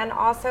work out in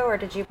also, or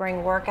did you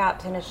bring workout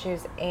tennis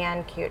shoes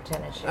and cute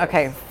tennis shoes?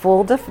 Okay,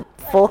 full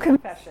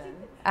confession.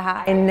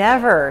 I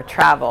never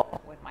travel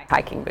with my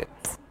hiking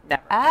boots.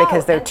 Never,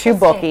 because they're too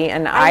bulky,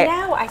 and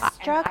I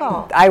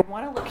struggle. I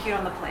want to look cute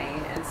on the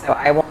plane, and so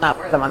I will not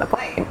wear them on the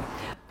plane.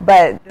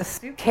 But the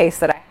suitcase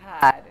that I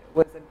had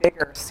was a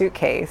bigger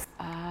suitcase.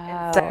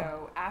 And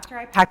so after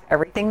I packed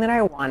everything that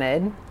I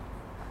wanted,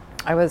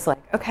 I was like,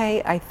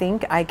 okay, I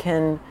think I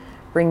can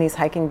bring these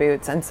hiking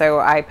boots. And so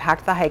I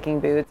packed the hiking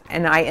boots,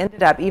 and I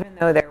ended up, even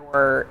though there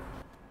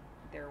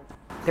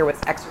was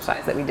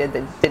exercise that we did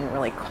that didn't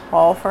really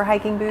call for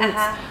hiking boots,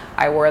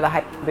 I wore the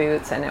hiking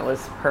boots and it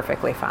was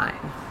perfectly fine.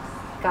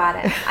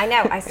 Got it. I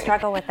know. I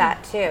struggle with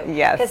that too.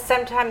 Yes. Because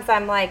sometimes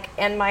I'm like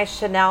in my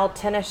Chanel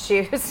tennis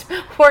shoes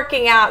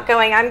working out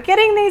going, I'm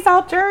getting these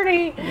all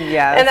dirty.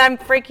 Yes. And I'm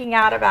freaking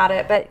out about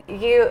it. But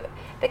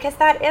because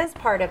that is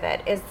part of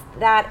it, is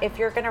that if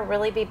you're going to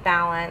really be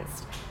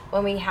balanced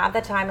when we have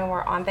the time and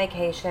we're on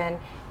vacation,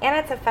 and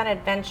it's a fun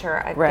adventure,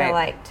 I feel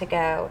like, to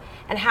go.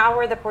 And how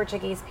were the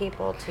Portuguese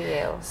people to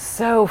you?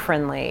 So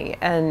friendly.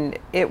 And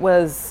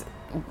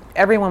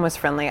everyone was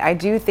friendly. I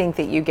do think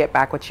that you get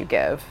back what you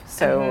give,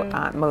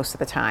 so most of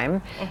the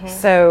time.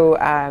 So,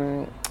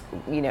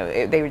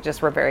 they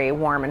just were very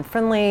warm and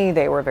friendly.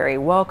 They were very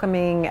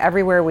welcoming.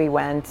 Everywhere we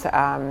went,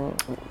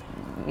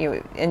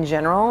 in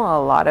general,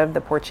 a lot of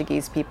the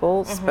Portuguese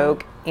people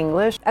spoke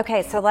English.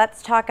 Okay, so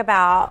let's talk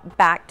about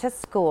back to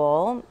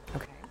school.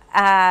 Okay.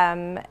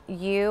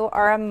 You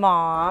are a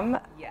mom.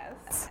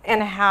 Yes.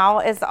 And how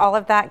is all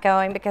of that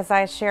going? Because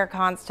I share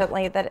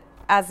constantly that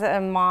as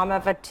a mom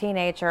of a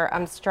teenager,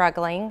 I'm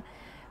struggling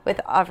with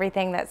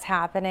everything that's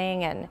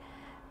happening and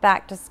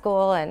back to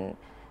school and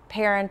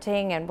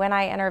parenting and when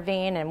I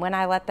intervene and when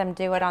I let them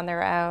do it on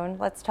their own.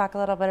 Let's talk a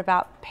little bit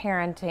about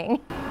parenting.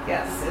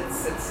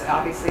 Yes, it's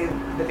obviously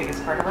the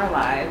biggest part of our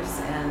lives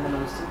and the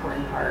most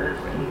important part,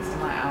 at least in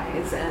my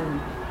eyes. And,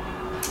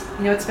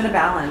 it's been a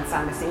balance.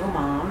 I'm a single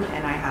mom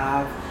and I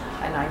have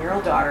a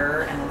 9-year-old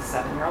daughter and a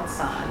 7-year-old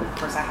son. Of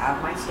course, I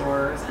have my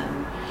stores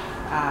and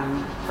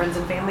friends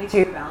and family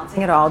too,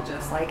 balancing it all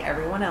just like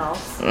everyone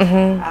else.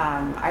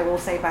 I will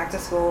say back to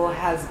school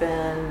has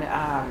been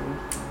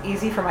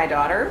easy for my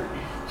daughter.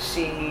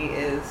 She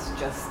is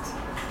just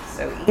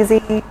so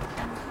easy,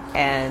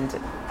 and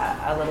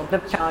a little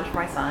bit of a challenge for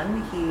my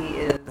son. He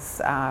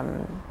is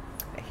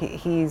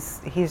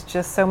he's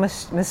just so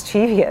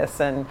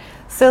mischievous and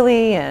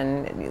silly,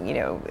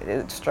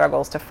 and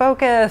struggles to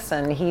focus,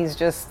 and he's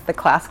just the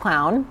class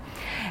clown.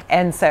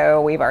 And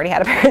so we've already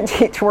had a parent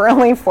teacher. We're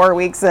only 4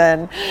 weeks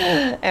in,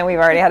 and we've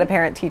already had a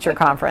parent teacher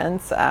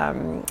conference.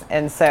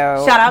 And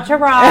so shout out to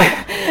Rob.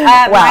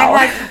 Wow.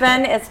 My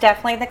husband is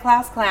definitely the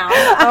class clown.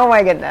 Oh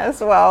my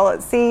goodness. Well,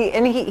 see,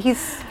 and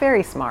he's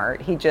very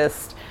smart. He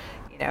just,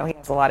 he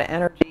has a lot of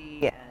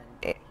energy,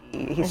 and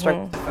he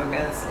struggles to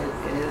focus.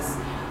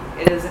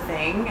 It is a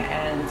thing,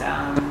 and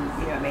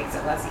it makes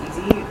it less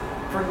easy.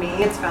 For me,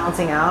 it's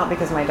balancing out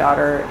because my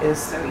daughter is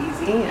so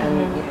easy,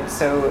 and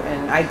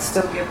and I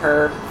still give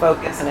her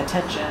focus and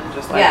attention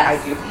just like I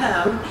do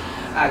him,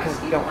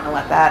 because you don't want to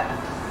let that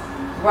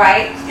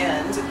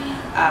end.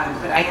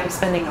 But I am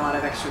spending a lot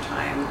of extra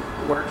time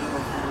working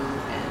with him,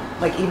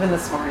 and like even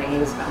this morning he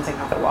was bouncing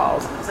off the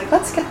walls, and I was like,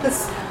 let's get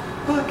this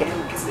book,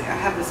 and because I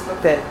have this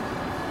book that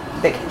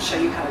can show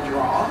you how to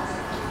draw.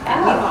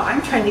 And meanwhile,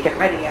 I'm trying to get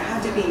ready. I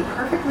had to be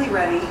perfectly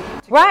ready.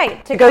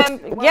 To go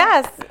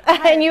yes.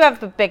 And you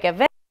have a big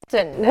event.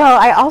 Well,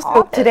 I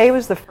also, today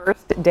was the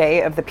first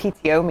day of the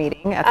PTO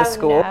meeting at the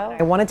school. No.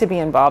 I wanted to be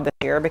involved this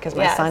year because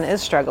my son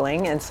is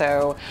struggling. And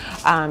so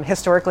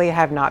historically I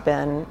have not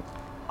been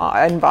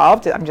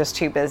involved. I'm just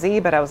too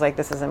busy. But I was like,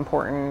 this is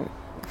important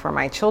for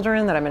my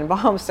children that I'm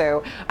involved.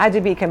 So I had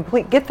to be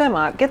get them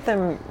up, get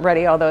them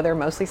ready, although they're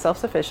mostly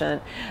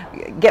self-sufficient,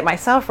 get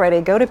myself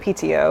ready, go to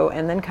PTO,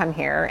 and then come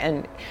here.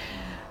 And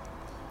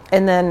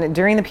then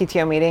during the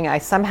PTO meeting, I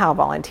somehow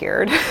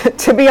volunteered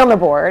to be on the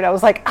board. I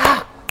was like,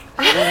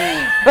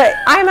 but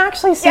I'm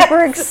actually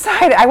super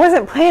excited. I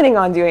wasn't planning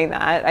on doing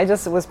that. I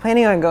just was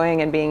planning on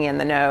going and being in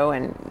the know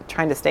and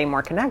trying to stay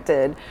more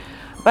connected.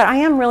 But I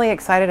am really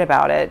excited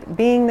about it,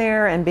 being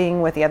there and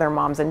being with the other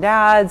moms and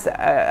dads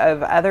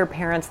of other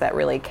parents that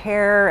really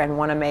care and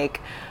want to make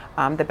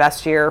the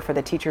best year for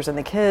the teachers and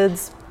the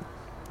kids.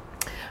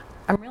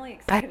 I'm really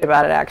excited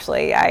about it,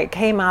 actually. I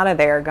came out of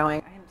there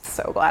going, I am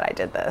so glad I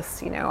did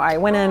this. I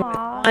went in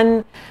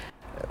with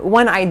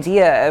one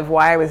idea of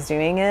why I was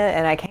doing it,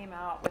 and I came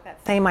out with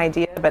that same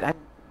idea, but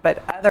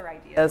other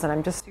ideas, and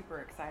I'm just super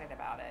excited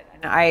about it.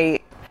 And I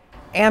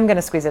am going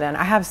to squeeze it in.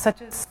 I have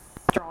such a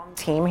strong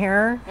team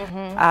here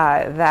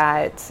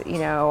that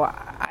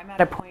I'm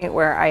at a point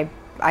where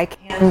I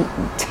can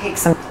take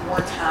some more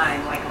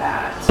time like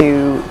that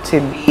to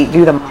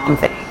do the mom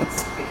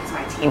things because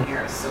my team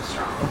here is so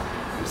strong.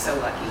 I'm so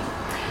lucky.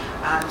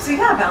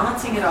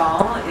 Balancing it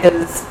all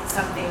is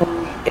something.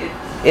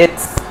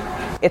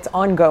 It's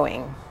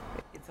ongoing.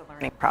 It's a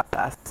learning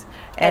process,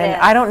 and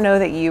I don't know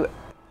that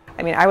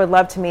I would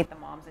love to meet the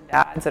moms and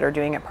dads that are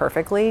doing it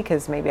perfectly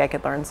because maybe I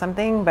could learn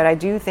something. But I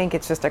do think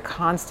it's just a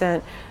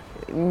constant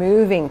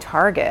moving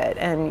target,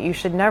 and you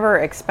should never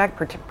expect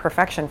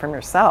perfection from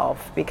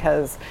yourself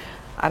because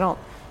I don't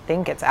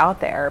think it's out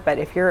there. But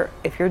if you're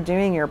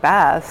doing your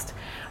best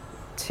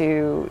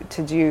to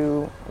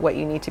do what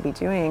you need to be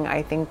doing,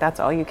 I think that's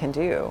all you can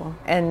do.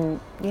 And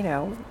you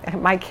know,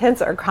 my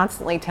kids are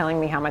constantly telling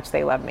me how much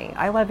they love me.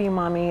 I love you,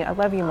 mommy. I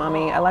love you,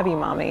 mommy. I love you,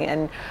 mommy.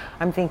 And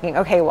I'm thinking,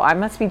 okay, well, I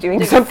must be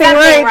doing something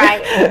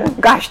right.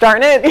 Gosh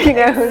darn it, you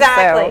know.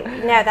 Exactly. So,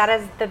 no, that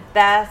is the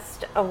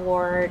best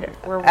reward,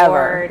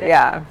 ever.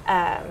 Yeah.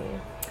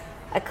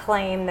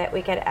 Acclaim that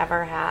we could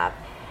ever have.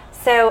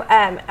 So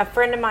a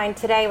friend of mine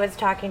today was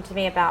talking to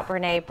me about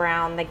Brene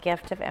Brown, The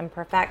Gift of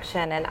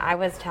Imperfection, and I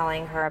was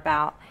telling her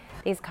about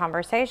these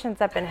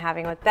conversations I've been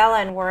having with Bella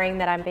and worrying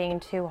that I'm being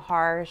too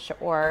harsh,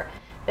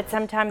 but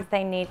sometimes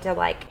they need to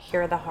like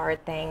hear the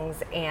hard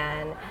things.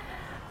 And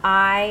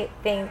I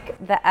think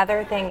the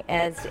other thing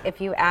is, if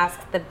you ask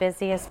the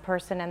busiest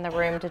person in the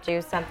room to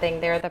do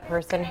something, they're the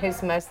person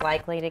who's most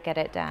likely to get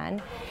it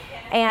done.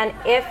 And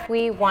if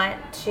we want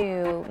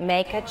to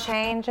make a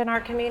change in our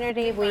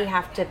community, we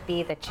have to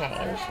be the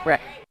change.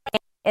 Right.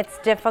 It's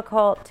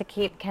difficult to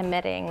keep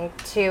committing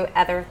to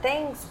other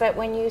things, but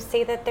when you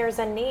see that there's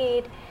a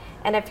need,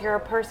 and if you're a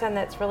person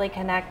that's really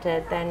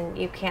connected, then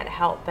you can't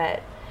help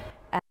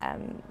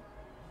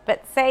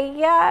but say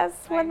yes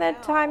when the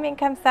timing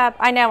comes up.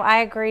 I know, I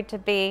agreed to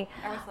be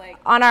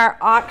on our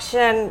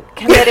auction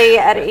committee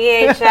at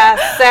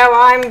EHS, so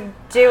I'm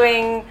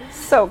doing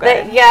so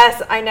good.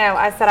 Yes, I know.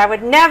 I said I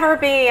would never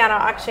be on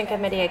an auction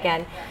committee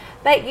again.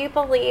 But you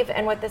believe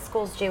in what the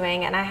school's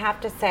doing, and I have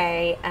to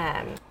say,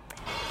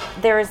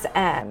 there's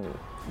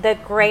the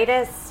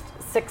greatest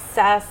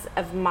success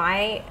of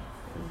my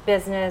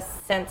business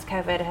since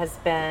COVID has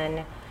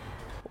been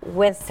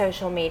with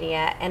social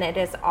media, and it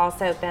has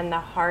also been the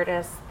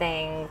hardest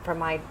thing for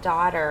my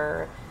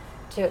daughter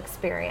to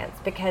experience,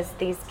 because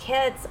these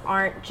kids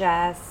aren't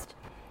just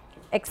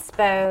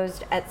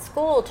exposed at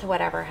school to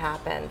whatever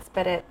happens,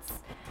 but it's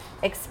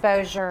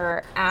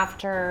exposure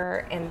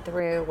after and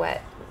through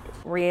what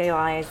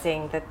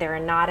realizing that they're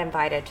not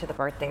invited to the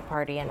birthday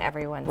party and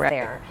everyone's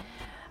there.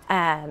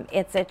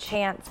 It's a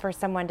chance for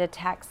someone to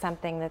text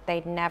something that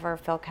they'd never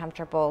feel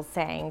comfortable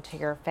saying to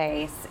your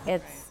face.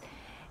 It's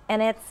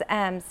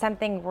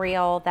something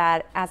real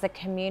that as a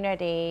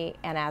community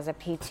and as a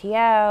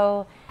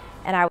PTO,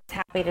 and I was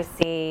happy to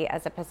see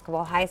as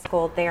Episcopal High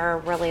School, they're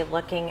really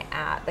looking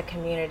at the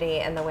community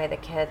and the way the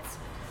kids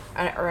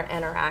are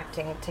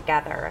interacting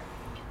together.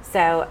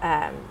 So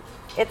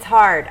it's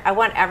hard. I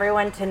want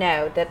everyone to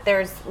know that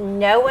there's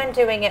no one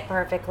doing it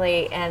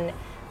perfectly, and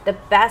the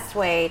best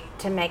way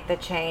to make the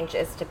change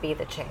is to be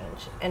the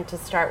change and to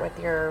start with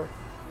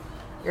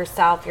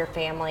yourself, your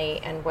family,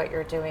 and what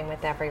you're doing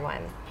with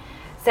everyone.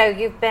 So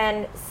you've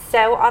been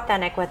so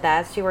authentic with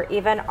us. You were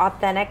even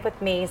authentic with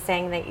me,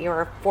 saying that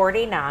you're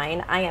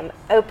 49. I am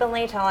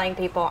openly telling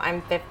people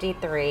I'm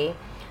 53.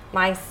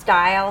 My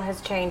style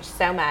has changed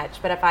so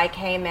much, but if I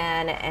came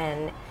in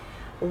and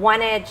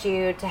wanted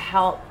you to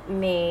help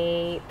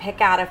me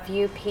pick out a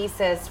few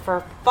pieces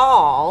for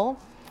fall,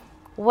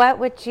 what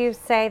would you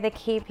say the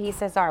key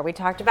pieces are? We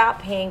talked about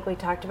pink, we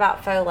talked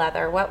about faux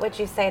leather. What would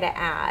you say to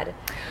add?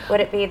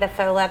 Would it be the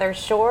faux leather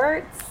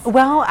shorts?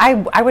 Well,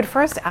 I would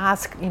first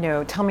ask,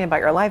 tell me about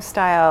your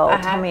lifestyle,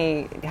 tell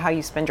me how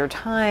you spend your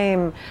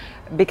time,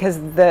 because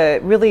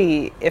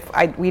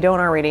we don't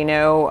already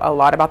know a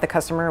lot about the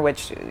customer,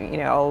 which,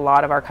 a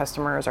lot of our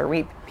customers are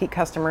repeat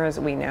customers.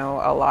 We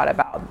know a lot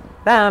about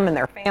them and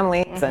their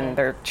families and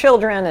their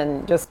children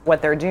and just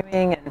what they're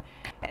doing.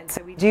 And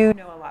so we do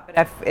know a lot,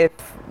 but if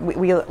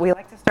we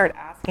like to start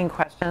asking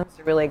questions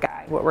to really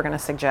guide what we're going to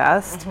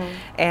suggest.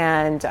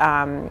 And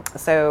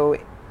so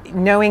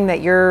knowing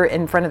that you're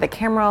in front of the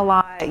camera a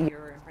lot,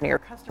 you're in front of your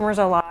customers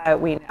a lot, I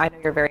know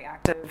you're very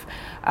active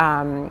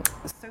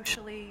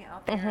socially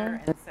out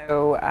there. And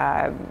so,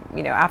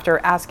 after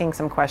asking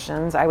some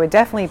questions, I would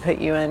definitely put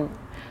you in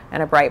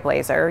a bright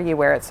blazer. You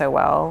wear it so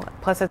well.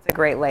 Plus, it's a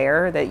great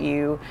layer that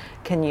you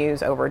can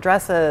use over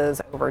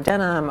dresses, over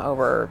denim,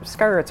 over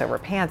skirts, over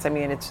pants. I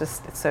mean, it's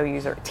so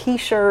user.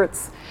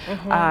 T-shirts.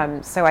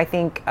 So I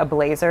think a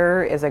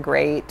blazer is a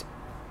great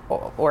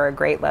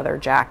leather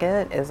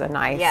jacket is a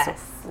nice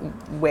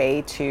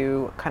way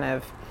to kind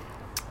of,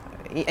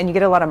 and you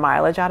get a lot of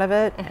mileage out of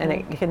it, and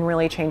it can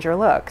really change your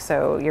look.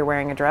 So you're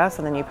wearing a dress,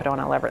 and then you put on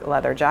a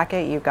leather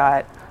jacket, you've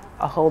got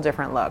a whole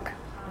different look.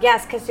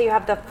 Yes, because you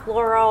have the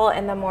floral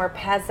and the more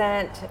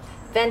peasant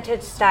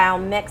vintage style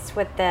mixed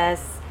with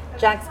this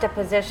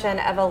juxtaposition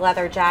of a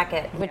leather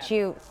jacket, which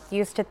you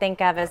used to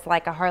think of as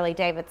like a Harley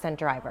Davidson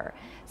driver.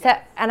 So,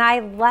 and I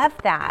love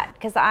that,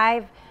 because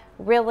I've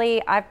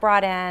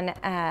brought in,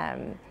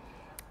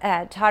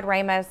 Todd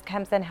Ramos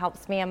comes and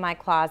helps me in my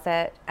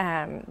closet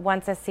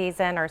once a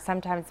season, or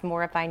sometimes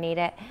more if I need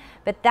it.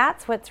 But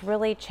that's what's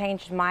really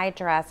changed my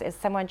dress, is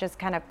someone just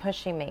kind of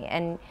pushing me.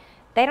 And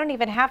they don't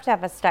even have to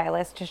have a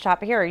stylist to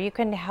shop here. You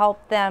can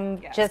help them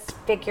just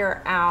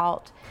figure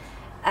out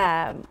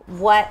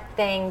what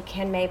thing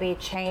can maybe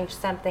change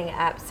something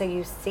up so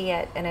you see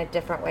it in a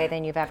different way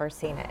than you've ever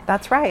seen it.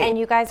 That's right. And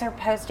you guys are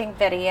posting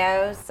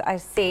videos, I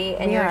see,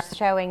 and you're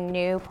showing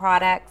new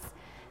products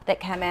that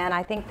come in.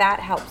 I think that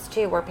helps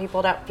too, where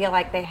people don't feel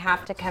like they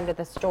have to come to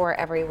the store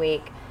every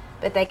week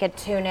but they could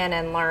tune in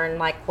and learn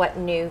like what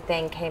new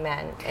thing came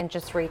in and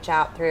just reach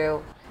out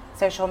through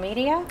social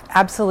media?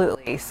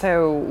 Absolutely.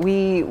 So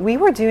we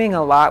were doing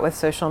a lot with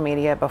social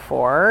media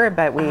before,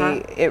 but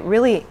it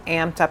really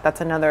amped up.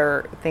 That's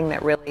another thing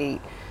that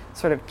really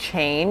sort of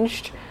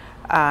changed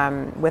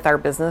with our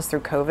business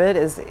through COVID.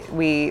 Is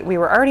we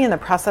were already in the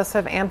process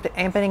of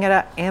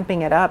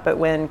amping it up, but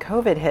when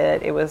COVID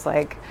hit, it was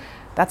like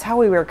that's how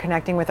we were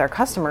connecting with our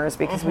customers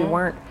because we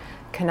weren't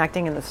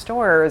connecting in the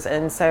stores,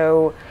 and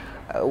so.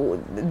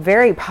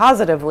 Very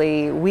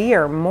positively, we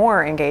are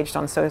more engaged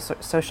on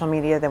social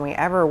media than we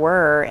ever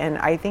were, and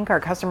I think our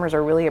customers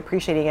are really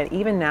appreciating it.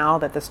 Even now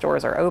that the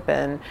stores are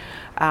open,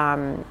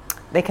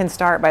 they can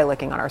start by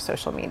looking on our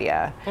social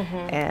media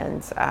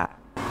and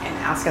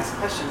ask us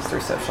questions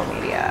through social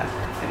media.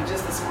 And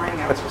just this morning,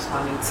 I was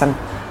responding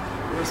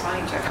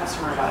to a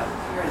customer about a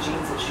pair of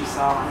jeans that she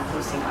saw on a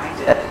posting I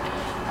did.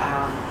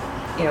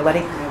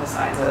 Letting her know the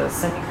sizes,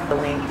 sending her the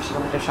link if she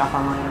wanted to shop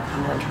online or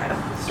come in and try them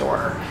in the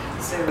store.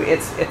 So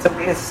it's a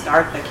way to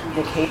start the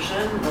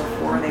communication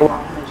before they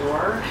walk in the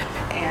door.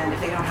 And if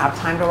they don't have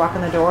time to walk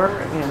in the door,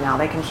 now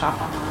they can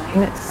shop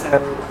online. So,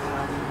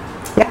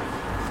 yeah.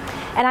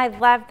 And I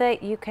love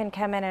that you can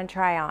come in and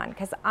try on,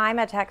 because I'm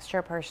a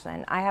texture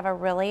person. I have a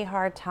really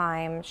hard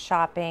time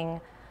shopping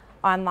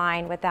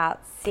online without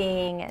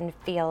seeing and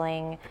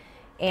feeling.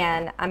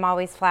 And I'm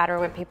always flattered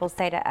when people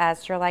say to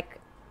us, you're like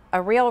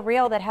a real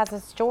that has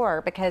a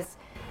store, because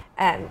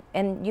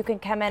and you can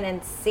come in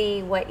and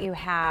see what you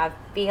have,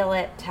 feel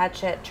it,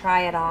 touch it,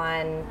 try it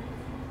on.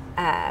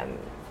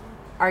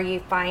 Are you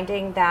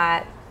finding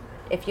that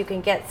if you can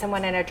get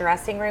someone in a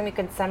dressing room, you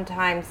can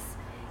sometimes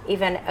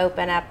even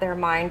open up their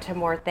mind to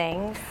more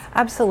things?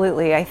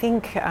 Absolutely. I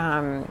think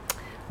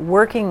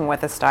working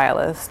with a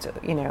stylist,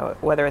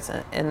 whether it's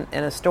in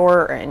a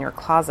store or in your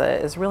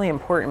closet, is really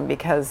important,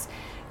 because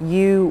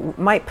you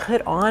might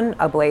put on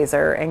a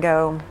blazer and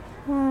go,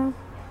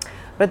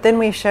 but then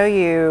we show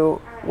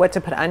you what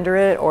to put under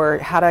it or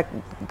how to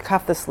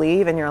cuff the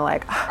sleeve, and you're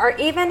like, or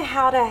even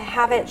how to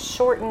have it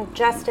shortened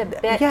just a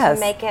bit to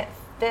make it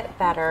fit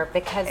better,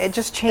 because it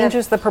just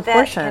changes the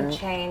proportion. Fit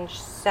can change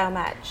so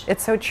much.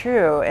 It's so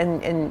true,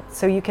 and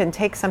so you can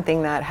take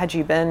something that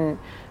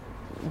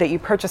that you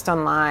purchased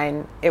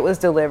online, it was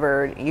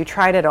delivered, you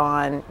tried it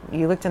on,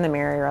 you looked in the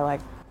mirror, you're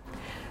like,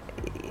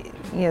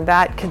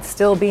 that could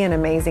still be an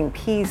amazing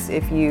piece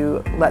if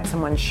you let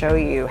someone show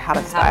you how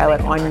to style it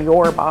on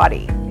your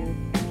body.